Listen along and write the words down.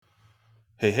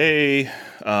Hey, Hey.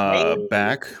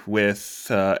 back with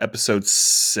episode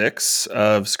 6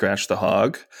 of Scratch the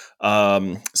Hog.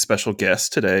 Special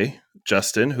guest today,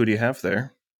 Justin. Who do you have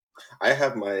there? I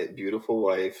have my beautiful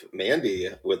wife, Mandy,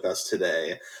 with us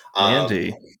today. Um,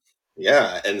 Mandy.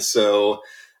 yeah, and so,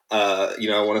 I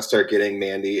want to start getting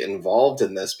Mandy involved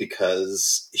in this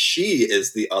because she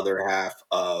is the other half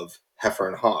of Heifer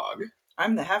and Hog,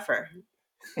 I'm the heifer.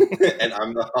 and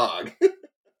I'm the hog.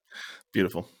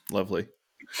 Beautiful. Lovely.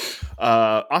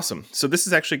 Awesome. So this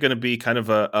is actually going to be kind of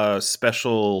a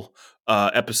special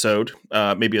episode,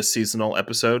 maybe a seasonal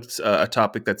episode, a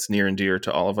topic that's near and dear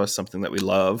to all of us, something that we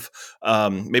love.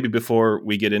 Maybe before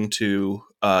we get into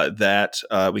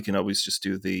we can always just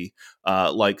do the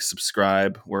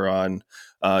subscribe. We're on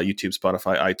YouTube,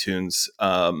 Spotify, iTunes,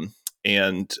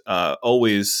 and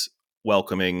always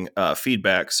welcoming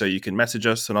feedback. So you can message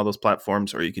us on all those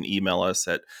platforms, or you can email us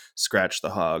at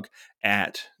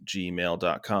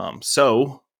scratchthehog@gmail.com.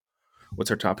 So, what's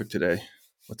our topic today?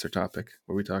 What's our topic?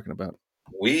 What are we talking about?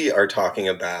 We are talking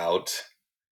about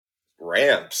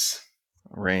ramps.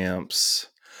 Ramps.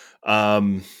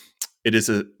 Um, it is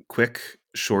a quick,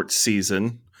 short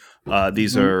season.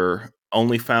 These Mhm. are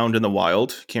only found in the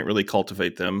wild. Can't really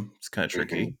cultivate them. It's kind of Hmm.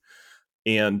 tricky.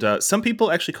 And some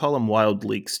people actually call them wild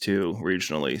leeks too,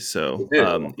 regionally. We So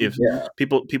do. if Yeah.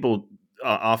 people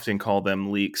often call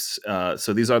them leeks,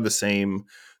 so these are the same.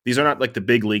 These are not like the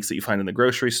big leeks that you find in the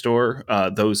grocery store.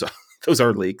 Those those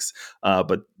are leeks,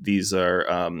 but these are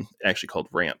actually called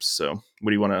ramps. So,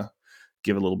 what do you want to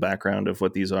give a little background of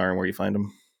what these are and where you find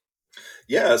them?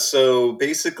 Yeah, so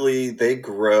basically they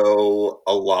grow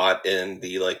a lot in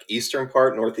the eastern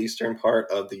part, northeastern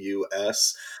part of the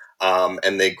US.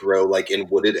 And they grow in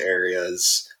wooded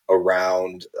areas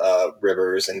around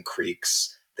rivers and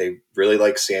creeks. They really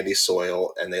like sandy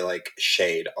soil and they like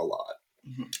shade a lot.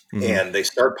 Mhm. Mm-hmm. And they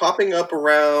start popping up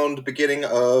around beginning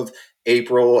of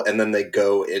April, and then they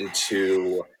go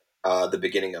into the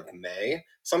beginning of May.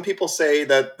 Some people say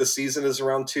that the season is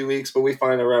around 2 weeks, but we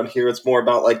find around here it's more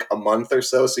about like a month or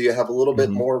so, so you have a little bit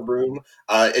Mm-hmm. more room.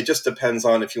 It just depends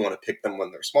on if you want to pick them when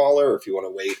they're smaller, or if you want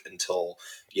to wait until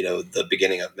the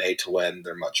beginning of May to when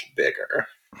they're much bigger.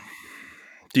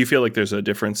 Do you feel like there's a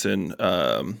difference in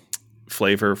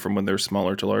flavor from when they're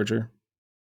smaller to larger?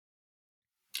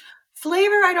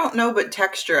 Flavor, I don't know, but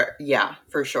texture, yeah,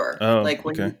 for sure. Oh, Like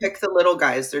when okay, you pick the little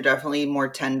guys, they're definitely more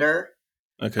tender.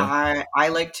 okay. I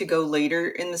like to go later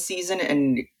in the season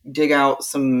and dig out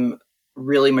some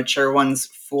really mature ones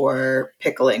for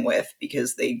pickling with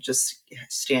because they just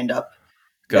stand up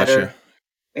Gotcha. better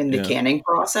in the Yeah, canning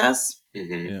process.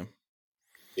 Hmm. yeah.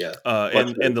 Yeah, much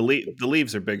And better. the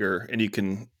leaves are bigger, and you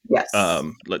can Yes.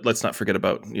 let's not forget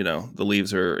about the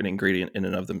leaves are an ingredient in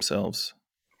and of themselves.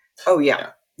 Oh yeah. Yeah.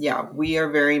 Yeah, we are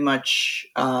very much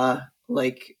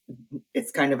like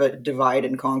it's kind of a divide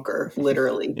and conquer,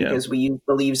 literally, Yeah. because we use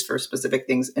the leaves for specific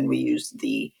things and we use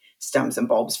the stems and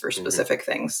bulbs for Hmm. specific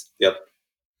things. Yep.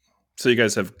 So you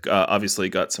guys have obviously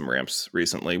got some ramps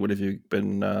recently. What have you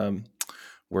been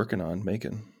working on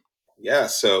making? Yeah,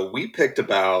 so we picked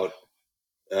about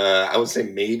I would say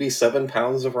maybe 7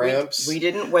 pounds of We ramps.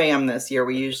 didn't weigh them this year.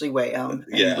 We usually weigh them,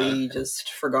 and Yeah, we just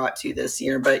forgot to this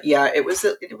year. But yeah, it was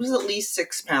at least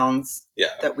 6 pounds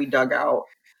yeah. that we dug out,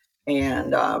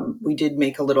 and we did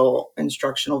make a little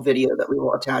instructional video that we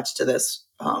will attach to this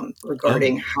Oh,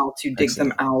 regarding how to dig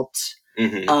them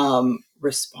excellent. out Hmm.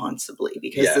 responsibly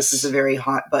because this is a Yes. very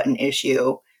hot button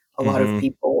issue. A lot of Mm-hmm.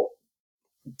 people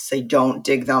say don't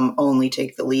dig them, only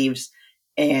take the leaves.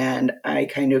 And I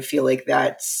kind of feel like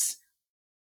that's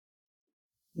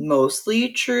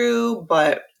mostly true.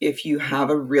 But if you have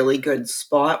a really good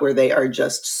spot where they are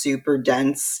just super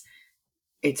dense,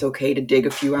 it's okay to dig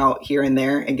a few out here and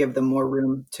there and give them more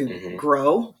room to Hmm.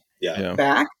 grow Yeah. Yeah.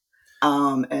 back.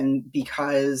 And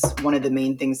because one of the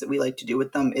main things that we like to do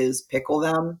with them is pickle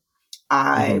them,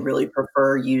 I Mm-hmm. really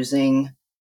prefer using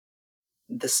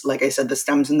this. Like I said, the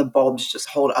stems and the bulbs just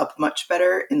hold up much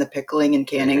better in the pickling and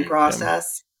canning Hmm. Yeah.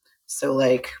 process. So,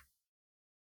 like,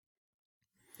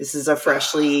 this is a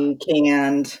freshly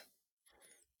canned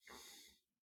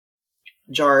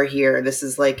jar here. This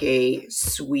is like a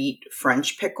sweet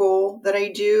French pickle that I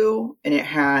do, and it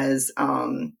has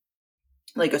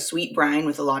like a sweet brine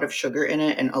with a lot of sugar in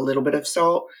it and a little bit of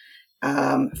salt.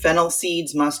 Fennel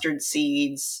seeds, mustard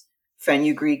seeds,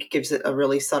 fenugreek gives it a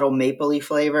really subtle mapley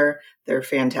flavor. They're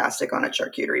fantastic on a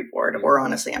charcuterie board or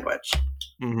on a sandwich.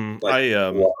 Mm-hmm. Like,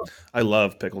 wow. I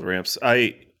love pickled ramps.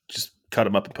 I just cut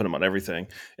them up and put them on everything.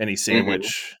 Any Hmm.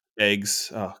 sandwich,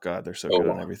 eggs. Oh God, they're so Oh, good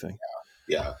on wow. everything.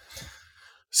 Yeah.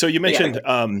 So you Yeah, mentioned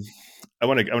I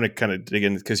want to kind of dig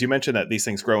in because you mentioned that these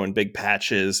things grow in big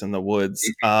patches in the woods.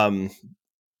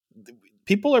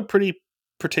 People are pretty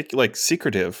particular, like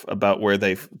secretive about where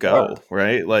they Right. go,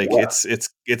 right? Like Yeah.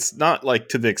 it's not like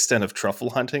to the extent of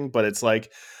truffle hunting, but it's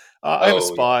like I have a Oh,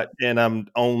 yeah. spot and I'm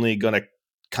only gonna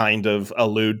kind of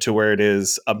allude to where it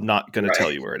is. I'm not gonna Right.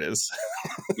 tell you where it is.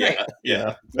 Right. Yeah. You Yeah.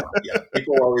 know, Yeah. Yeah.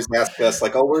 People always ask us,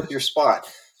 like, oh, where's your spot?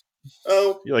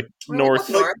 Oh, you're like We're like up like,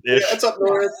 north. yeah, north-ish. it's up Yeah.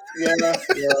 north. Yeah.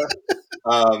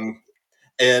 Yeah. Um,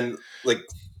 and like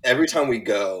every time we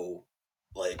go,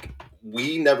 like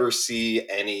we never see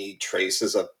any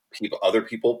traces of other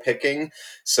people picking.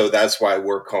 So that's why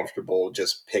we're comfortable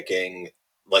just picking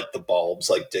like the bulbs,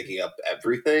 like digging up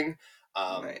everything.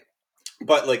 Um, Right.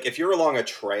 but like if you're along a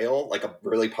trail, like a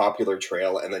really popular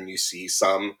trail, and then you see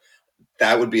some,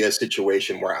 that would be a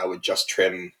situation where I would just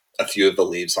trim a few of the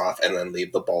leaves off and then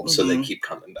leave the bulbs so they Hmm. keep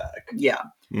coming back. Yeah.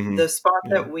 Mm-hmm. The spot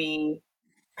Yeah. that we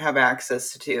have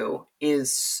access to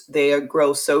is they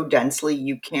grow so densely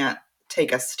you can't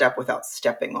take a step without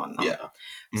stepping on them. Yeah.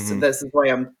 So Mm-hmm.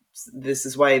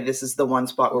 this is the one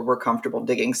spot where we're comfortable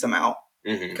digging some out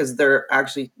Hmm. because they're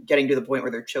actually getting to the point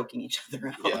where they're choking each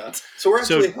other Yeah. out. So we're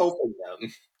So actually helping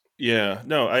them. yeah,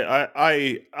 no,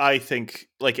 I think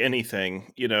like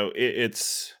anything,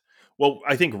 it's well,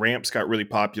 I think ramps got really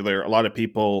popular. A lot of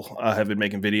people have been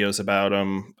making videos about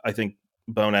them. I think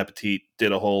Bon Appetit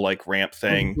did a whole like ramp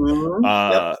thing. Mhm.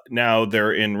 Yep. Now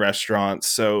they're in restaurants,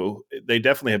 so they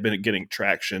definitely have been getting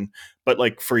traction. But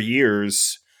like for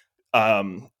years,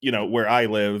 where I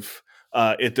live,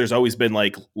 there's always been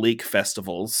like leek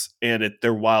festivals, and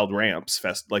they're wild ramps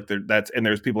like and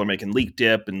there's people are making leek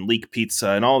dip and leek pizza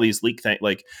and all these leek things.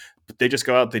 Like they just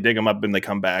go out, they dig them up, and they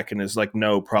come back, and there's like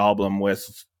no problem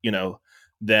with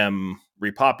them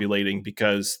repopulating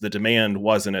because the demand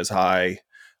wasn't as high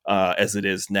as it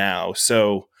is now.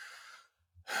 So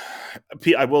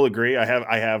I will agree. I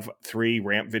have 3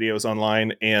 ramp videos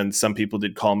online, and some people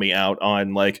did call me out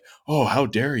on like, oh, how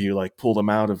dare you like pull them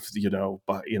out of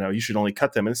but you should only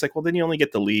cut them. And it's like, well, then you only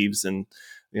get the leaves, and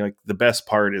like the best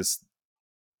part is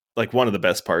like one of the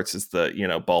best parts is the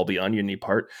bulby oniony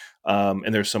part,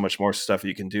 and there's so much more stuff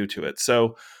you can do to it.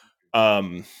 So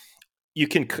um, you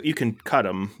can cut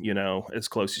them as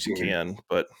close as you Mhm. can,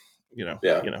 but Yeah.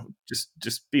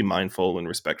 just be mindful and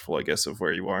respectful, I guess, of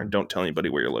where you are, and don't tell anybody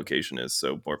where your location is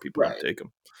so more people don't Right. take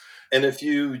them. And if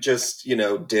you just,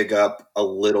 dig up a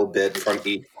little bit from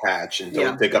each patch and don't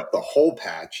Yeah, dig up the whole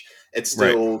patch, it Right.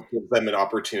 still gives them an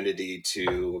opportunity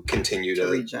to continue to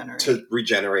to regenerate.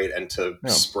 regenerate and to Yeah.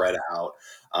 spread out.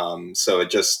 So it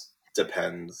just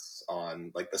depends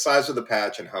on like the size of the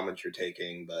patch and how much you're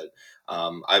taking. But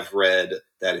I've read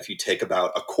that if you take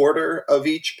about a quarter of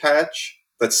each patch,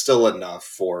 that's still enough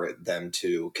for them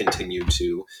to continue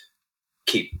to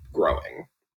keep growing.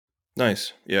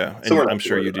 Nice. Yeah. So And we're I'm not too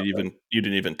sure worried you about that.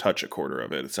 didn't even touch a quarter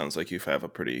of it. It sounds like you have a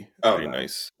pretty Oh pretty no,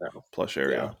 nice no, plush yeah,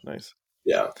 area. Nice.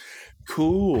 yeah.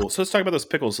 Cool. So let's talk about those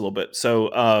pickles a little bit. So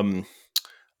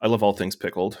I love all things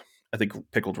pickled. I think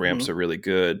pickled ramps Mhm. are really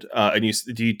good. And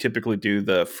do you typically do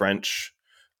the French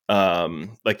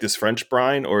like this French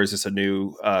brine, or is this a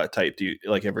new type? Do you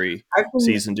like every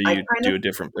season do I you kind do of a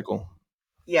different pickle?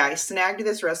 yeah, I snagged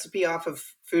this recipe off of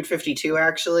Food 52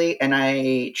 actually, and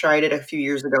I tried it a few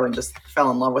years ago and just fell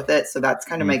in love with it. So that's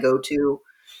kind of Mm. my go-to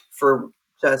for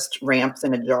just ramps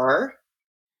in a jar.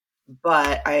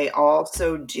 But I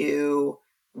also do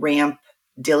ramp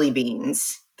dilly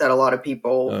beans that Oh.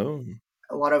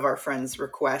 a lot of our friends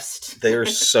request. They are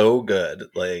so good.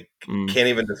 Like, Mm. can't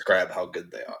even describe how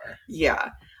good they are. Yeah.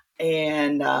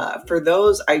 And for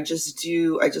those, I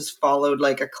just followed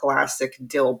like a classic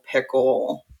dill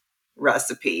pickle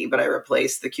recipe, but I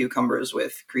replaced the cucumbers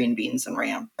with green beans and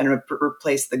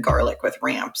replaced the garlic with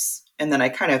ramps. And then I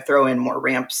kind of throw in more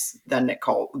ramps than it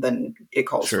calls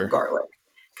for Sure. garlic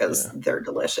because Yeah. they're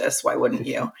delicious. Why wouldn't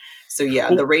you? So yeah,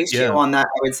 the Well, ratio yeah. on that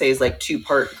I would say is like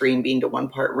 2-part green bean to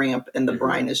 1-part ramp, and the Hmm.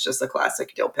 brine is just a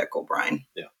classic dill pickle brine.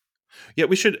 Yeah. Yeah,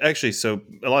 we should actually. So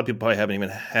a lot of people probably haven't even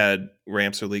had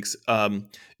ramps or leeks.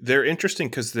 They're interesting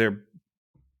because they're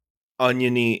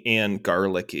oniony and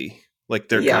garlicky. Like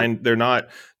Yeah. they're not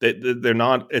they're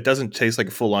not. It doesn't taste like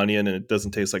a full onion, and it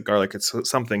doesn't taste like garlic. It's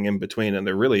something in between, and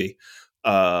they're really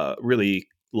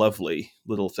lovely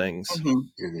little things. Hmm.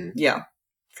 Hmm. Yeah,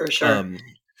 for sure. Um,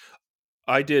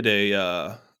 I did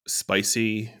a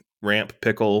spicy ramp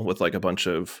pickle with like a bunch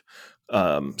of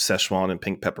Szechuan and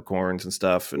pink peppercorns and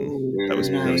stuff, and Ooh, that was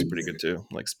pretty nice. good too.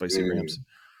 Like spicy ramps,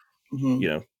 Mm. Hmm. you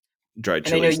know, dried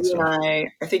And I know chilies and stuff.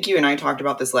 I think you and I talked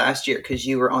about this last year because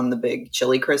you were on the big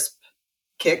chili crisp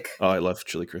kick. Oh, I love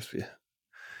chili crispy.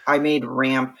 I made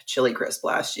ramp chili crisp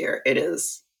last year. It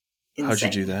is How'd you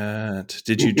do insane. that?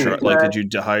 Did you try, like, did you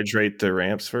dehydrate the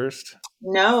ramps first?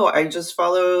 No, I just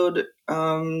followed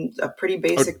a pretty Oh,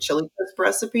 basic chili crisp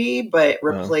recipe, but oh.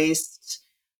 replaced.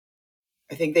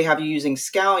 I think they have you using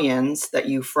scallions that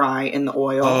you fry in the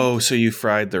oil. Oh, so you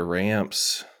fried the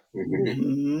ramps. Oh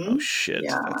Hmm. shit,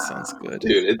 Yeah, that sounds good.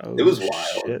 Dude, it Oh was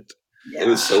wild. shit. It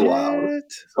was yeah, so wild.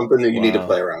 Shit. Something that you need to Wow.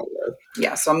 play around with.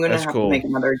 yeah. So I'm gonna That's have to cool. make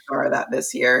another jar of that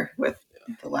this year with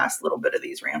the last little bit of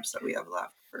these ramps that we have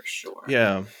left for sure.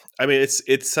 Yeah. I mean,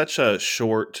 it's such a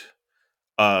short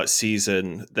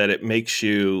season that it makes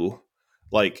you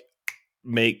like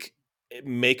make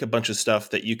make a bunch of stuff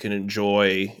that you can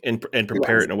enjoy and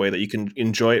prepare it Yes, in a way that you can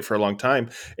enjoy it for a long time,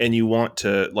 and you want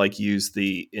to like use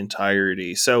the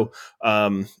entirety. So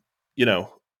um you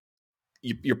know,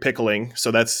 you're pickling,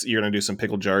 so that's, you're going to do some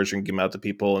pickle jars and give them out to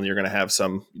people, and you're going to have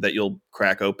some that you'll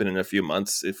crack open in a few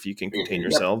months if you can contain Hmm.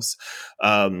 yep. yourselves.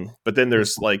 But then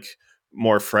there's like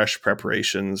more fresh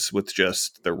preparations with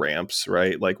just the ramps,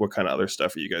 right? Like, what kind of other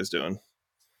stuff are you guys doing?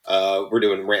 We're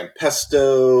doing ramp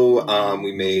pesto.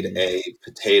 We made Mm. a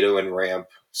potato and ramp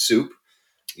soup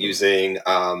using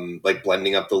like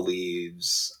blending up the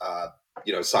leaves,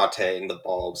 sauteing the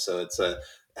bulb so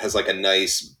has like a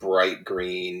nice bright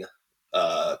green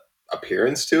uh,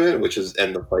 appearance to it,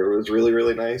 and the flavor was really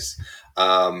really nice.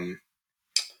 Um,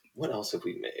 what else have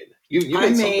we made? You I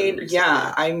made something made, recently.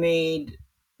 yeah, I made.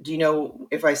 Do you know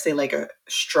if I say like a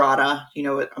strata? You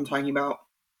know what I'm talking about?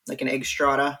 Like an egg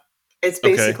strata. It's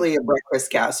Okay. basically a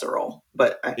breakfast casserole,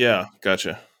 but Yeah,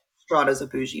 gotcha. strata is a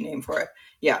bougie name for it.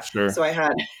 Yeah. Sure. So I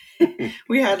had,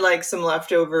 we had like some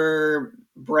leftover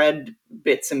bread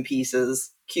bits and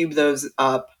pieces. Cube those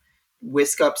up,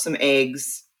 whisk up some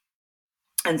eggs,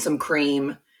 and some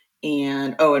cream,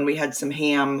 and we had some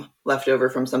ham left over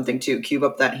from something too. Cube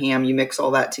up that ham, you mix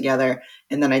all that together,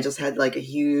 and then I just had like a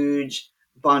huge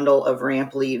bundle of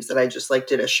ramp leaves that I just like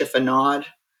did a chiffonade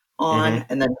on, Mm-hmm.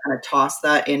 and then kind of toss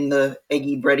that in the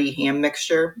eggy bready ham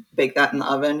mixture, bake that in the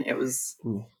oven. It was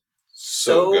Ooh,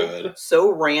 So good.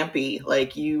 so rampy.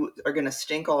 Like you are gonna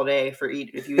stink all day for eat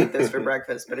if you eat this for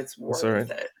breakfast, but it's that's all right.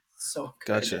 worth it. So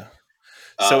good. Gotcha.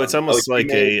 So it's almost You like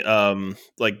made a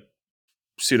like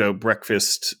pseudo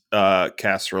breakfast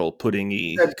casserole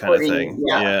puddingy Bread kind of pudding, thing.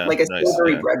 yeah, Yeah, like a nice.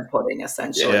 savory Yeah, bread pudding,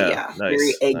 essentially. yeah. yeah, Yeah, very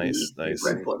nice, nice, eggy nice.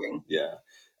 bread Hmm. pudding.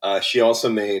 Yeah. She also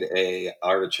made a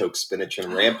artichoke spinach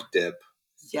and ramp dip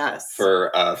Yes,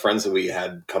 for friends that we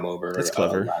had come That's over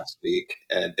clever. last week,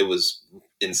 and it was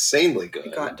insanely it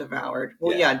good. got devoured.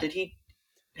 Well, Yeah, yeah. Did he?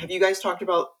 Have you guys talked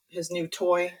about his new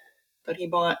toy that he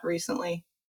bought recently?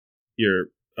 Your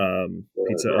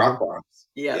pizza the rock oven. box.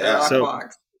 Yeah, the Yeah. rock So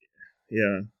box.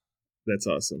 yeah, that's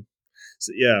awesome.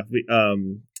 So yeah, we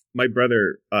my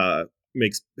brother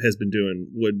makes has been doing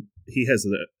wood. He has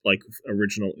the like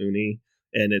original uni,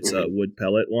 and it's a Hmm. wood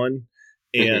pellet one,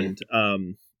 Hmm. and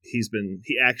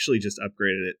he actually just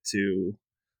upgraded it to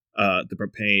the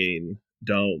propane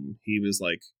dome. He was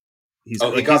like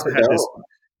Oh, he he's got the had this, dough.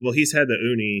 well, he's had the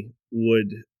uni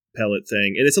wood pellet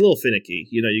thing, and it's a little finicky.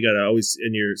 You know, you gotta always,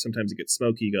 and you're sometimes it gets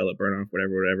smoky, you gotta let it burn off,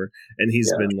 whatever, whatever. And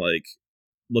he's Yeah. been like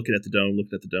looking at the dome,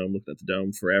 looking at the dome, looking at the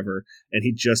dome forever. And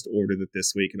he just ordered it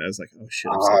this week, and I was like, oh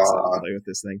shit, I'm so excited to Ah, play with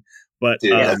this thing. But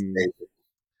dude, Yes, that's amazing.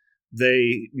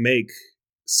 they make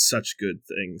such good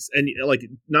things, and like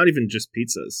not even just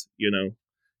pizzas. You know,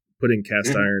 putting cast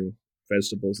Mhm. iron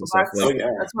vegetables and well, stuff, Oh like yeah.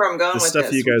 that's where I'm the going with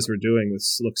stuff you this. guys were doing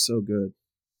was looks so good.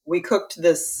 We cooked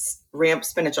this ramp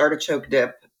spinach artichoke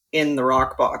dip in the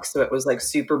rock box, so it was like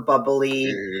super bubbly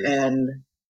Mhm. and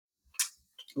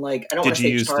like I don't want Did to you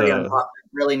say use charry on the top,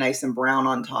 really nice and brown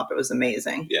on top. It was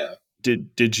amazing. Yeah.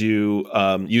 did you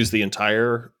use the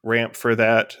entire ramp for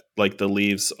that, like the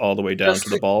leaves all the way down to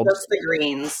the Just bulbs? the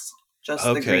greens, just the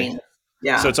Okay, greens. so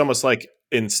Yeah, it's almost like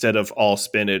instead of all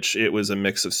spinach, it was a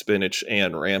mix of spinach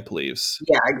and ramp leaves.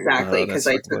 yeah, Mhm. exactly. Oh, Because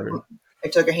that's fucking great. I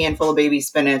took a handful of baby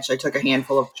spinach. I took a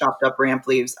handful of chopped up ramp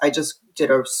leaves. I just did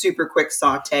a super quick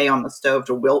saute on the stove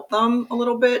to wilt them a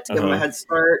little bit to Uh give them a huh. head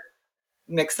start.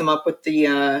 Mix them up with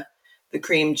the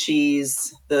cream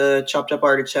cheese, the chopped up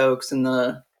artichokes, and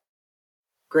the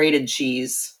grated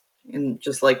cheese, and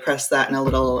just like press that in a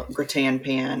little gratin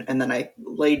pan, and then I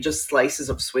laid just slices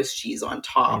of Swiss cheese on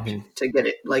top Mm-hmm. to get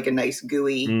it like a nice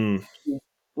gooey. Mm,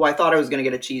 Well, I thought I was going to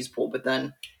get a cheese pool, but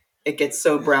then it gets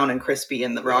so brown and crispy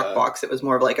in the rock Yeah. box. It was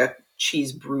more of like a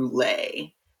cheese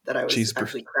brulee that I was cheese br-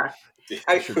 actually cracked.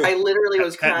 I literally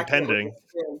was patent cracking it with pending. a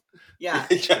spoon. Yeah,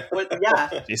 Yeah. yeah.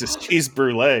 Jesus, cheese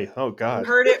brulee. Oh You God.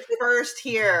 heard it first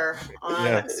here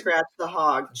Yeah, on Scratch the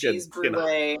Hog. Cheese getting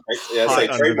brulee Yeah, say hot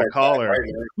under the trademark that collar.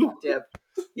 right Whew. dip.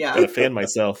 Yeah, Gotta fan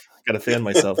myself. Gotta fan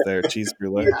myself there. Cheese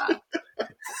brulee. yeah.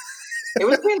 It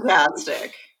was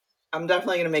fantastic. I'm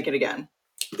definitely going to make it again.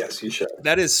 Yes, you should.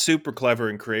 That is super clever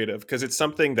and creative because it's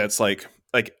something that's like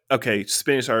okay,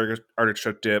 spinach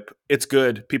artichoke dip. It's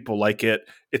good. People like it.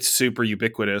 It's super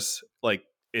ubiquitous. Like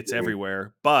it's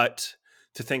everywhere. But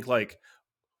to think like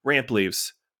ramp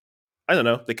leaves, I don't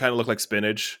know. They kind of look like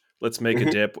spinach. Let's make a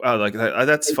Mhm. dip. Oh, like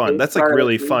that's They fun. taste That's like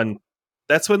really garlicky. fun.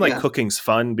 That's when like Yeah. cooking's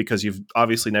fun because you've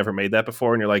obviously never made that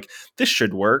before, and you're like, this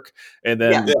should work. And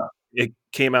Yeah. then it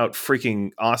came out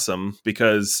freaking awesome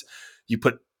because you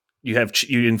put you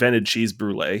invented cheese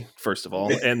brulee first of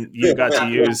all, and you got to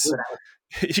Yeah. use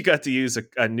you got to use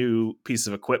a new piece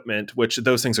of equipment, which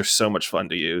those things are so much fun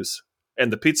to use.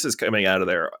 And the pizzas coming out of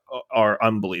there are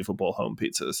unbelievable home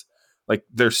pizzas. Like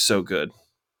they're so good.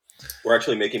 We're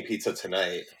actually making pizza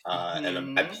tonight, and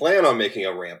I Mhm. plan on making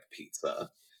a ramp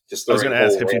pizza. Just I was throwing going to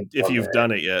ask whole ramp if on you've there.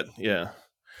 done it yet. Yeah.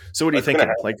 So what are you It's gonna thinking?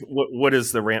 happen. Like what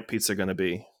is the ramp pizza going to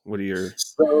be? What are your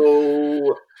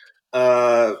So,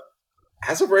 uh,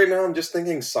 as of right now, I'm just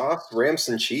thinking sauce, ramps,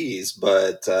 and cheese.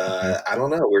 But okay. I don't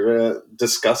know. We're gonna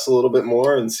discuss a little bit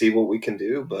more and see what we can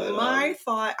do. But My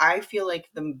thought, I feel like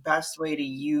the best way to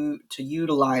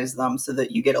utilize them so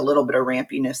that you get a little bit of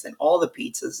rampiness in all the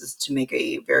pizzas is to make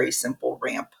a very simple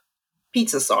ramp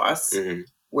pizza sauce mhm.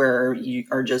 where you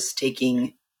are just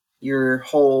taking your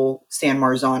whole San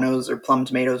Marzanos or plum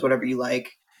tomatoes, whatever you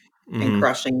like, and Mhm.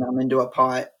 crushing them into a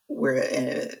pot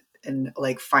where and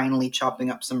like finally chopping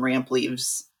up some ramp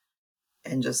leaves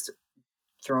and just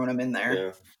throwing them in there.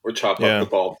 Yeah, or chop up the Yeah.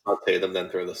 bulb, saute them, then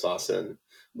throw the sauce in.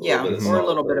 A little Yeah, bit of Mhm. or a salt.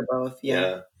 little bit of both. Yeah.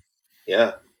 Yeah,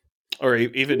 yeah, Or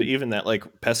even that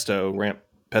like pesto ramp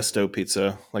pesto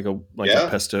pizza, like a yeah,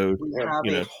 pesto, We yeah. have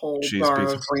you a know, whole cheese jar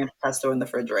pizza. of ranch pesto in the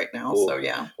fridge right now. So Cool.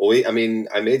 yeah. Well, I mean,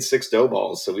 I made 6 dough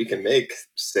balls, so we can make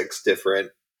 6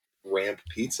 different ramp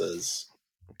pizzas.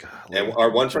 God, I And love our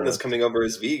doing one friend that's donuts. coming over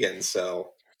is vegan,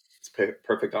 so it's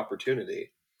perfect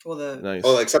opportunity. Well, the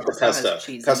Oh, Nice. except the pesto has pesto.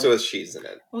 cheese in Pesto it. has cheese in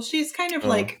it. Well, she's kind of Oh,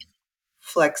 like vegan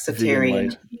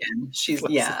flexitarian. light. She's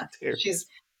yeah. Flexitarian. She's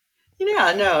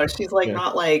yeah, no, she's like Yeah.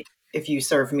 not like if you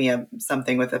serve me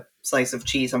something with a slice of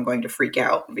cheese, I'm going to freak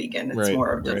out vegan. It's Right.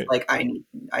 more of just Right. like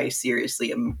I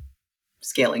seriously am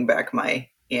scaling back my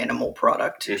animal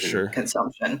product Hmm. Sure.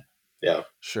 consumption. Yeah.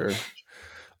 Sure.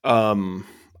 Um,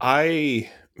 I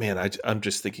man, I'm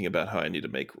just thinking about how I need to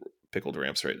make pickled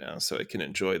ramps right now so I can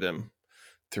enjoy them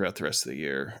throughout the rest of the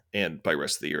year. And by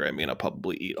rest of the year, I mean I'll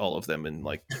probably eat all of them in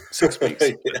like 6 weeks.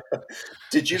 But Yeah.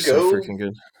 Did they're you so go? freaking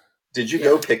good. Did you Yeah.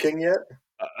 go picking yet?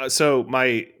 So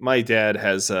my dad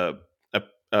has a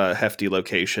hefty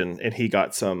location, and he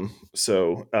got some.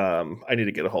 So I need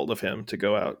to get a hold of him to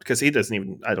go out because he doesn't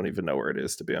even. I don't even know where it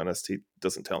is, to be honest. He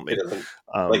doesn't tell He me. doesn't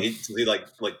Um, does he like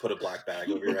put a black bag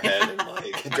over your head and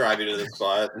like drive you to the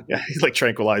spot? yeah, he like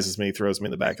tranquilizes me, throws me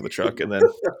in the back of the truck, and then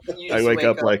You I just wake wake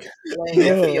up up like, laying in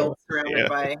a oh, field surrounded yeah,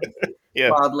 by yeah,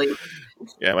 wildly.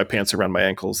 yeah. My pants around my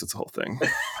ankles. It's a whole thing.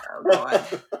 Oh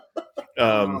God.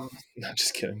 No, I'm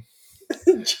just kidding.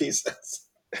 Jesus.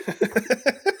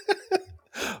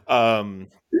 um,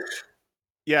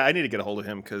 yeah, I need to get a hold of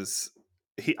him because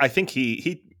I think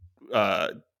he uh,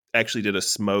 actually did a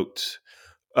smoked.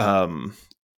 Um,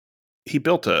 he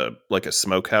built a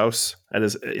smokehouse at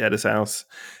his house,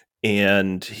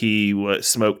 and he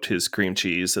smoked his cream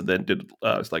cheese, and then did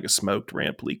like a smoked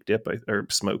ramp leek dip or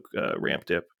smoke ramp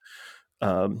dip.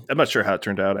 I'm not sure how it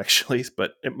turned out actually,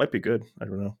 but it might be good. I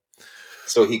don't know.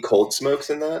 So he cold smokes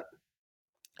in that?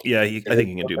 Yeah, In I his think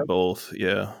he can do smoker? both.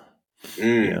 Yeah, yeah,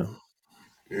 Mm,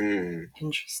 mm. That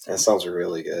Interesting. sounds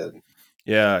really good.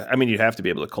 yeah. I mean, you have to be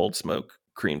able to cold smoke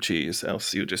cream cheese,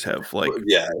 else you just have like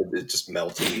Yeah, it's just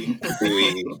melty,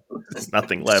 gooey, there's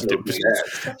nothing left. It smoky just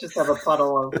mess. Just have a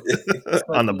puddle of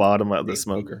on the smoky bottom of the cream cheese.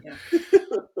 smoker. Yeah.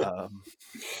 Um,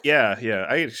 yeah, yeah.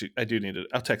 I do need to.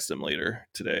 I'll text him later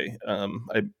today.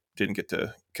 I didn't get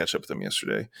to catch up with him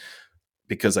yesterday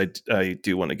because I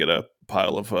do want to get a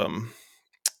pile of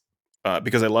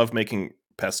because I love making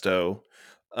pesto.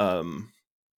 Um,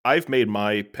 I've made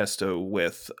my pesto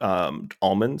with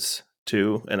almonds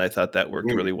too, and I thought that worked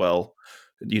Mm, really well.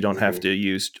 You don't have hmm. to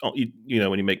use you know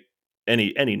when you make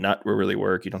any nut will really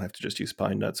work. You don't have to just use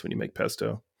pine nuts when you make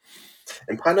pesto.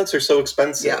 And pine nuts are so Yeah.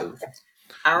 expensive. They're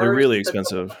Ours really that's in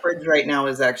expensive. the fridge right now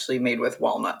is actually made with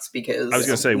walnuts I was because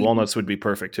gonna say we walnuts would be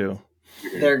perfect too.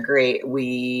 Mhm. they're great.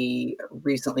 We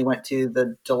recently went to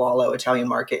the Delalo Italian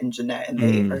Market in Jeanette, and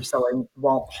they are Mm, selling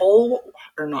whole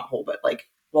or not whole, but like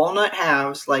walnut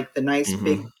halves, like the nice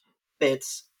big hmm.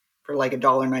 bits for like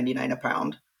 $1.99 a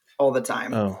pound all the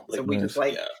time. Oh, So Like, we just nice.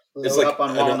 like yeah, it's load like up on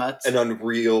an walnuts.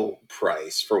 unreal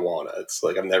price for walnuts.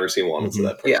 Like I've never seen walnuts at Hmm.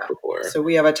 that price Yeah. before. So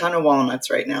we have a ton of walnuts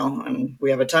right now, and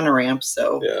we have a ton of ramps.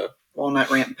 So Yeah. walnut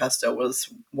ramp pesto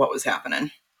was what was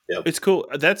happening. Yep. It's cool.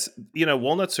 That's,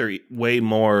 walnuts are way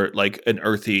more like an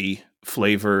earthy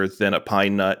flavor than a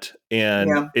pine nut, and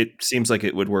Yeah. it seems like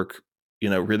it would work,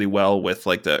 really well with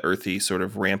like the earthy sort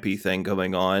of rampy thing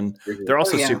going on. Mhm. They're Oh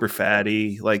also yeah. super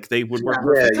fatty. Like they would work Yeah.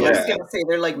 perfect I was with. Yeah. gonna say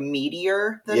they're like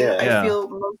meatier than I Yeah. Yeah. feel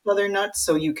most other nuts,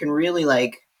 so you can really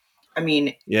like. I mean,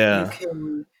 you Yeah.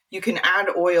 can add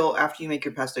oil after you make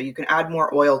your pesto. You can add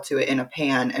more oil to it in a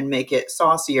pan and make it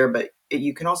saucier, but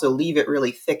you can also leave it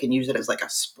really thick and use it as like a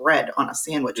spread on a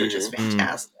sandwich, which is Hmm. Mm.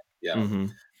 fantastic. Yeah. Mm-hmm.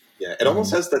 Yeah. It almost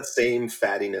Mm-hmm. has that same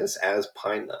fattiness as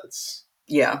pine nuts,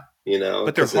 Yeah.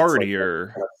 But they're because it's like that heartier.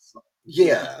 kind of,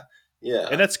 Yeah. yeah. And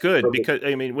Yeah. that's good Perfect. because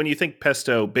I mean, when you think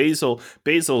pesto,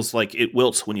 basil's like it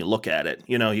wilts when you look at it.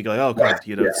 You go, oh Right. god,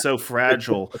 Yeah. it's so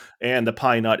fragile, and the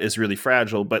pine nut is really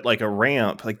fragile. But like a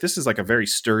ramp, like this is like a very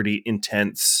sturdy,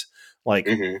 intense, like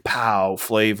Hmm. pow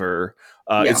flavor.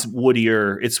 Yeah. It's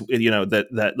woodier. It's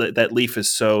that leaf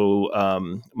is so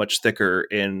much thicker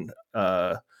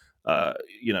uh,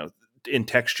 you know, in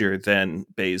texture than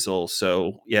basil.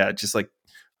 So yeah, just like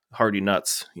hardy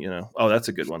nuts. Oh, that's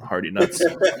a good one, hardy nuts.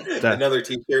 That Another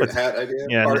t-shirt but hat idea.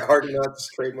 yeah, Hardy Nuts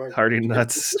trademark. Hardy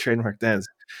Nuts trademark dance.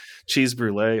 Cheese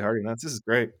brulee, Hardy Nuts. This is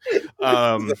great.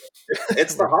 Um,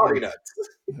 It's the we're Hardy gonna,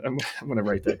 Nuts. I'm gonna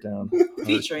write that down. Hardy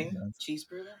Featuring Nuts. cheese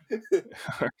brulee.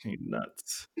 Hardy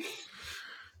Nuts.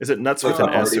 Is it nuts with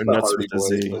Like the an S Hardy, or the nuts Hardy with a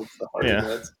Boys, Z? but it's the Hardy Yeah.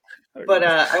 Nuts. Hardy But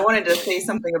Nuts. I wanted to say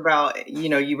something about,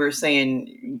 you were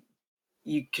saying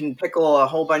you can pickle a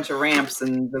whole bunch of ramps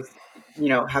and just,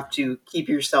 have to keep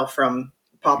yourself from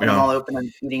popping them Yeah. all open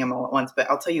and eating them all at once. But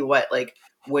I'll tell you what, like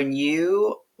when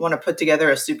you want to put together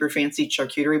a super fancy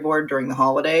charcuterie board during the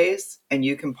holidays and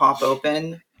you can pop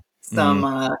open some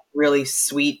Mm. really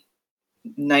sweet,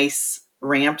 nice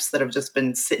ramps that have just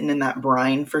been sitting in that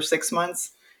brine for 6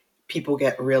 months, people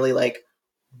get really like,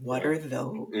 what Yeah. are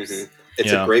those? Hmm.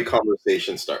 It's a Yeah. great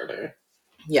conversation starter.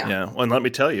 Yeah. Yeah. Well, and let me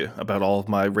tell you about all of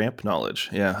my ramp knowledge.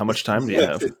 Yeah. How much time do you Yeah.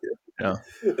 have? Yeah. Yeah.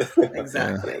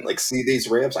 Exactly. Like, see these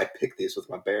ramps? I pick these with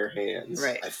my bare hands.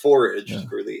 Right. I foraged Yeah.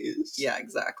 for these. Yeah,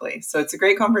 exactly. So it's a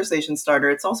great conversation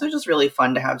starter. It's also just really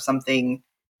fun to have something.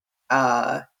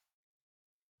 Uh,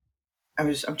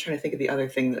 I'm trying to think of the other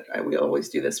thing that we always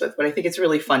do this with, but I think it's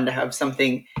really fun to have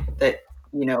something that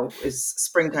is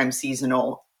springtime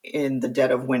seasonal in the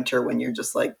dead of winter when you're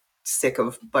just like sick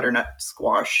of butternut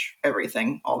squash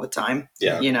everything all the time.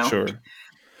 Yeah. Sure.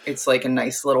 It's like a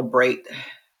nice little bright.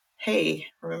 Hey,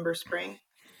 remember spring?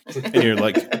 And you're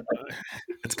like,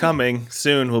 it's coming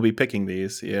soon. We'll be picking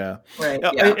these. Yeah. Right.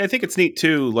 Yeah, Yeah. I think it's neat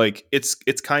too. Like it's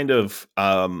kind of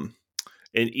an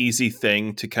easy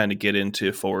thing to kind of get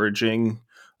into foraging.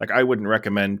 Like I wouldn't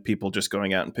recommend people just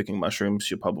going out and picking mushrooms.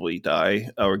 You'll probably die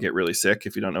or get really sick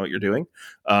if you don't know what you're doing.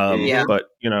 Yeah. Hmm. But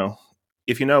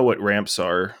if you know what ramps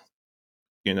are,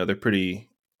 they're pretty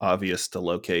obvious to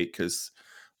locate because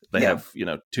they Yeah.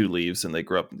 have two leaves and they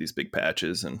grow up in these big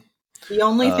patches. And The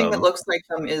only thing that um, looks like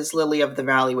them is lily of the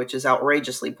valley, which is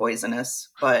outrageously poisonous.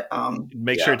 But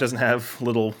make sure Yeah. it doesn't have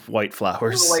little white little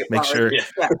flowers. white Make flowers. sure, Yeah.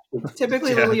 Yeah.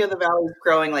 Typically, yeah, lily of the valley is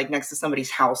growing like next to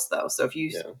somebody's house, though. So Yeah. if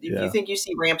you yeah, think you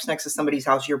see ramps next to somebody's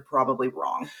house, you're probably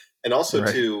wrong. And also,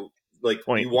 right. too, like,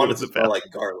 Point you blue want it of to the smell valley.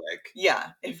 like garlic.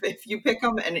 Yeah. If you pick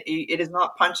them and it is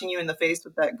not punching you in the face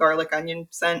with that garlic onion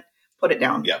scent, put it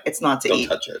down. Yeah. It's not to Don't eat.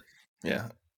 touch it. Yeah.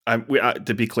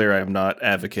 To be clear, I am not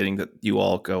advocating that you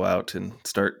all go out and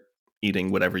start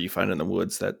eating whatever you find in the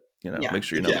woods. That, Yeah. make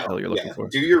sure you know what Yeah. the hell you're looking Yeah. for.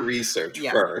 Do your research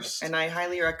Yeah. first. And I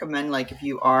highly recommend, like, if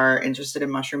you are interested in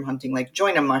mushroom hunting, like,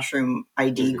 join a mushroom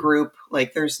ID Mhm. group.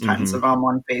 Like, there's tons Mhm. of them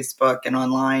on Facebook and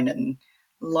online, and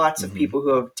lots of Mhm. people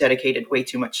who have dedicated way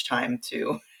too much time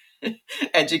to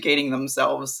educating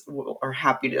themselves are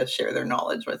happy to share their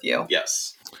knowledge with you.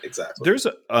 Yes. Exactly. There's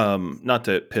not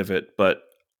to pivot, but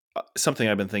something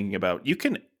I've been thinking about. You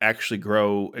can actually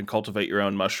grow and cultivate your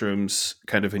own mushrooms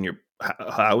kind of in your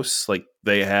house. Like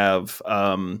they have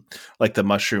like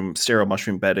the sterile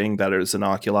mushroom bedding that is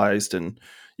inoculized, and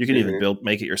you can even Hmm.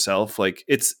 make it yourself. Like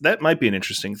that might be an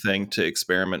interesting thing to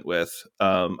experiment with.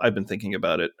 I've been thinking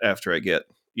about it after I get,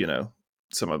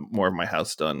 more of my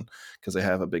house done because I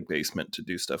have a big basement to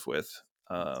do stuff with.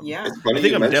 Yeah. It's I funny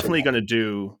think you I'm mentioned definitely that. going to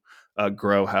do a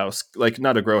grow house, like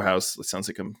not a grow house. It sounds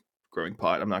like I'm growing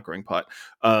pot. I'm not growing pot.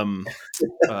 I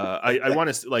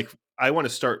want to I want to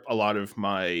start a lot of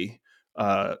my.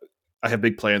 Uh, I have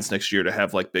big plans next year to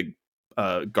have like big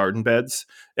garden beds,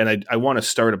 and I want to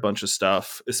start a bunch of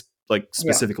stuff, like Yeah.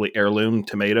 specifically heirloom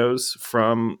tomatoes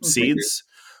from Mhm. seeds.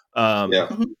 Um, Yeah.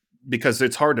 Mhm. because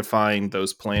it's hard to find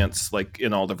those plants like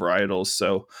in all the varietals.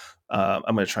 So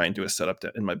I'm going to try and do a setup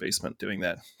in my basement doing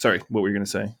that. Sorry, what were you going to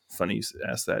say? Funny you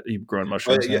asked that. You've grown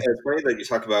mushrooms Yeah, now? it's funny that you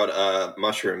talk about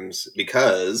mushrooms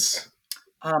because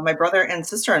My brother and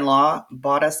sister-in-law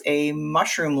bought us a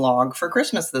mushroom log for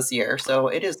Christmas this year, so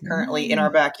it is currently in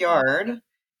our backyard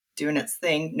doing its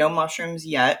thing. No mushrooms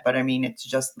yet, but I mean, it's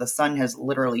just the sun has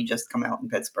literally just come out in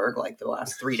Pittsburgh like the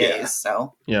last 3 days. yeah,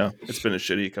 So Yeah, it's been a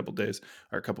shitty couple days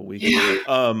or a couple weeks. yeah,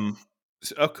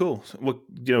 Oh, cool. What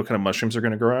what kind of mushrooms are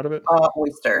going to grow out of it?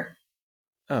 oyster,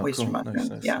 Oh, oyster cool. Nice, mushrooms,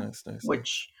 nice, yeah. nice, nice, nice.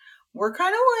 Which we're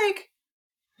kind of like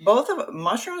both of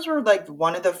mushrooms were like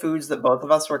one of the foods that both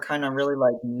of us were kind of really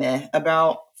like meh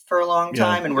about for a long Yeah,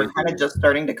 time, and we're kind of just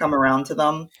starting to come around to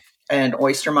them. And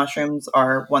oyster mushrooms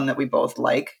are one that we both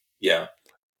like. yeah.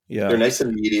 They're yeah. nice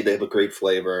and meaty. They have a great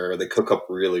flavor. They cook up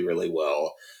really, really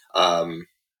well. Um,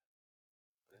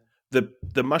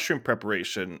 The mushroom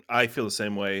preparation, I feel the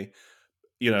same way.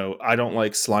 I don't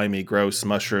like slimy, gross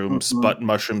mushrooms, Mhm. but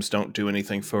mushrooms don't do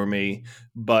anything for me.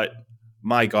 But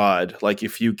my God, like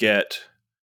if you get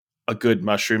a good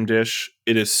mushroom dish,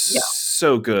 it is Yeah,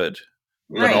 so good.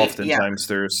 But right. Yeah. oftentimes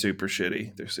they're super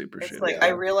shitty. They're super It's shitty. like I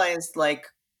yeah, realized like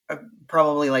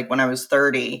probably like when I was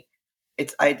 30,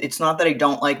 it's not that I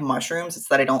don't like mushrooms, it's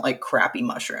that I don't like crappy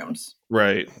mushrooms.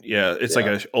 Right. Yeah. It's like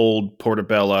yeah. a old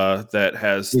portobello that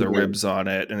has the Mhm. ribs on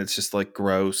it, and it's just like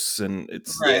gross, and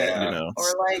it's Right. you Yeah, know. Or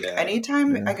like yeah.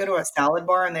 anytime I Yeah. go to a salad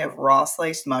bar and they have raw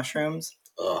sliced mushrooms,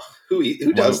 Ugh, who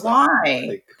One does of that? why?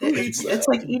 Like, who eats It's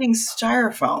that? like eating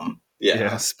styrofoam. yeah,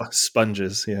 Yeah,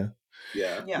 sponges. Yeah.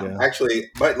 yeah. Yeah. Yeah.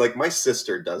 Actually, my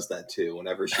sister does that too.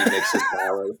 Whenever she makes a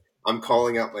salad, I'm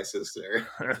calling out my sister.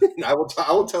 And I will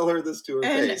tell her this to her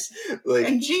And face.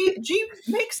 Like G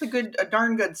makes a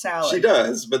darn good she salad.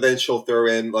 does, but then she'll throw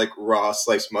in like raw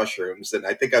sliced mushrooms, and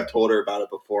I think I've told her about it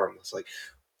before. And it's like,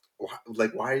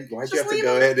 why'd you Just have to leave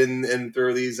go them. ahead and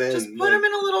throw these Just in? put Like, them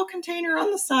in a little container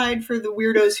on the side for the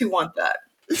weirdos who want that.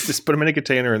 Just put them in a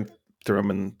container and throw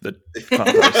them in the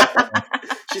compost.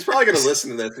 she's probably gonna listen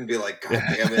to this and be like, God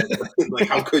Yeah. damn it! Like,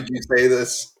 how could you say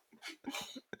this?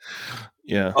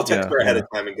 Yeah. I'll text Yeah. her ahead Yeah. of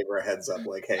time and give her a heads up,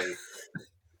 like, hey,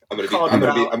 Called you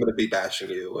out. I'm gonna be bashing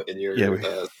you in Yeah. your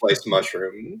We sliced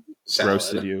mushroom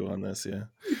roasted salad. you on this. Yeah.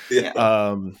 Yeah.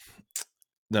 Yeah.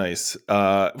 Nice.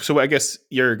 So I guess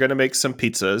you're gonna make some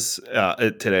pizzas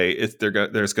today.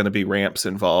 There's gonna be ramps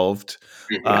involved.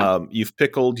 Mhm. You've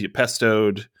pickled, you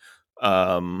pestoed,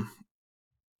 um,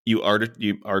 you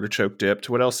artichoke dipped.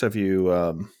 What else have you?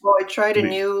 Well, We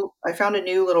I found a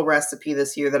new little recipe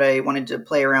this year that I wanted to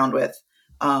play around with.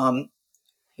 Um,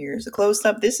 Here's a close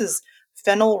up. This is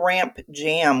fennel ramp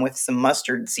jam with some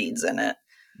mustard seeds in it.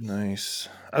 Nice.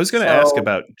 I was gonna ask So,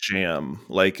 about jam,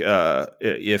 like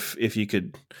if you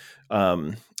could,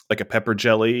 um, like a pepper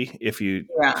jelly, if you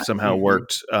yeah, somehow Mhm.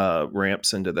 worked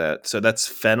ramps into that. So that's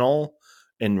fennel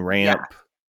and yeah, ramp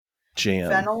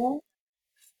jam. fennel.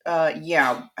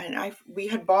 Yeah, and I we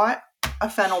had bought a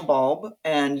fennel bulb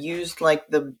and used like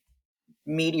the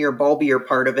meatier, bulbier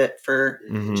part of it for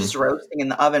Hmm. just roasting in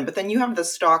the oven. But then you have the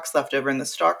stalks left over, and the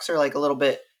stalks are like a little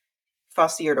bit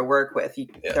fussier to work with.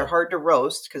 They're Yeah. hard to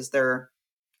roast because they're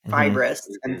Hmm. fibrous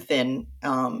and Mhm. thin.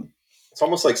 It's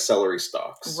almost like celery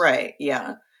stalks. Right,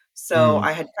 yeah. So Mm.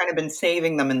 I had kind of been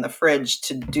saving them in the fridge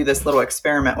to do this little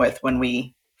experiment with when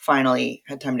we finally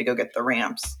had time to go get the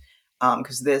ramps.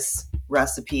 Because this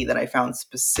recipe that I found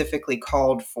specifically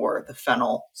called for the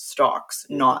fennel stalks,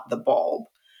 not the bulb,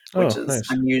 which Oh, is nice.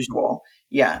 unusual.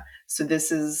 Yeah. So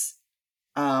this is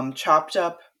chopped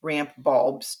up ramp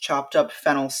bulbs, chopped up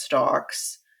fennel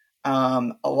stalks, a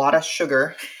lot of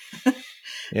sugar,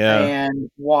 Yeah.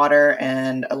 and water,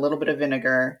 and a little bit of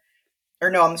vinegar, or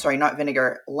no, I'm sorry, not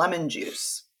vinegar, lemon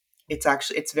juice. It's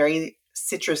very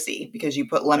citrusy because you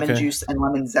put lemon Okay. juice and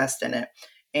lemon zest in it.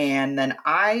 And then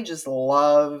I just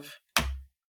love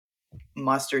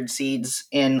mustard seeds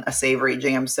in a savory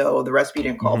jam. So the recipe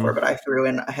didn't call for Hmm. it, but I threw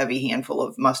in a heavy handful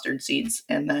of mustard seeds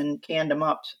and then canned them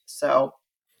up. So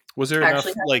Was there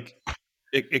actually, enough like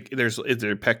is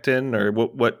there pectin or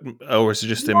what or is it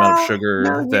just the amount of yeah, no,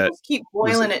 sugar you that just keep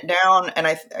was boiling it it down, and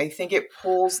I think it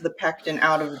pulls the pectin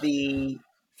out of the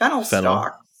fennel fennel?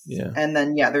 stalks, Yeah. and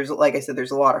then yeah, there's like I said,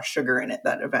 there's a lot of sugar in it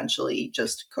that eventually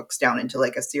just cooks down into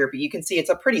like a syrupy. You can see it's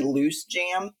a pretty loose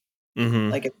jam, Hmm.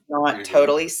 like it's not Mhm.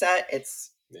 totally set.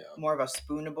 It's Yeah. more of a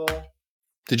spoonable.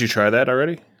 Did you try that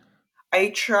already? I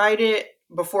tried it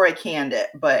before I canned it,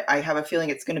 but I have a feeling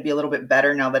it's going to be a little bit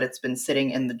better now that it's been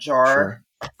sitting in the jar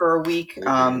Sure. for a week.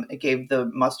 Mhm. It gave the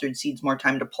mustard seeds more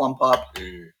time to plump up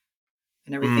Mm.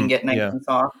 and everything Mm, get nice yeah. and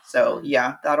soft. So Mm.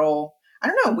 yeah, that'll. I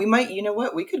don't know. We might. You know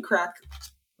what? We could crack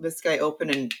this guy open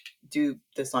and do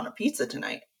this on a pizza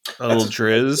tonight. A little That's a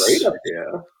great drizz. idea.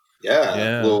 Yeah,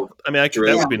 Yeah. little I mean, that Yeah, would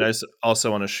drizzle. be nice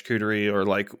also on a charcuterie, or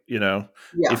like, yeah,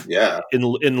 if Yeah. in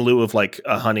lieu of like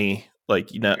a honey, like,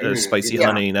 a spicy Mhm. yeah.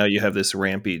 honey, now you have this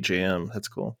rampy jam. That's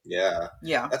cool. Yeah.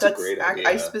 Yeah, That's a that's great I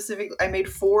idea. specifically I made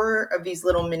 4 of these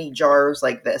little mini jars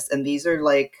like this, and these are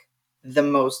like the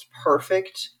most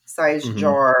perfect size Hmm.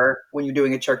 jar when you're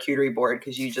doing a charcuterie board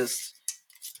because you just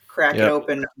crack it Yep.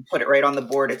 open, put it right on the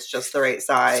board. It's just the right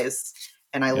size,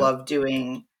 and I Yep. love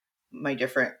doing my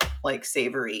different like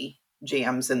savory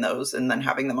jams in those, and then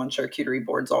having them on charcuterie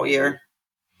boards all Mhm. year.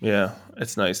 Yeah.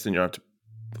 It's nice. Then you don't have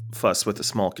to fuss with a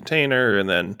small container and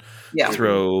then Yeah, Mhm.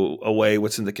 throw away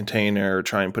what's in the container or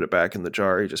try and put it back in the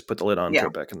jar. You just put the lid on, yeah. throw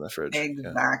it back in the fridge. Yeah.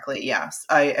 Exactly. Yes.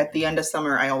 I at the end of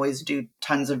summer I always do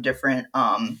tons of different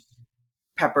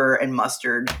pepper and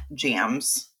mustard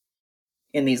jams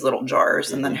in these little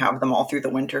jars and then Mhm. have them all through the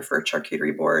winter for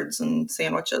charcuterie boards and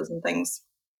sandwiches and things.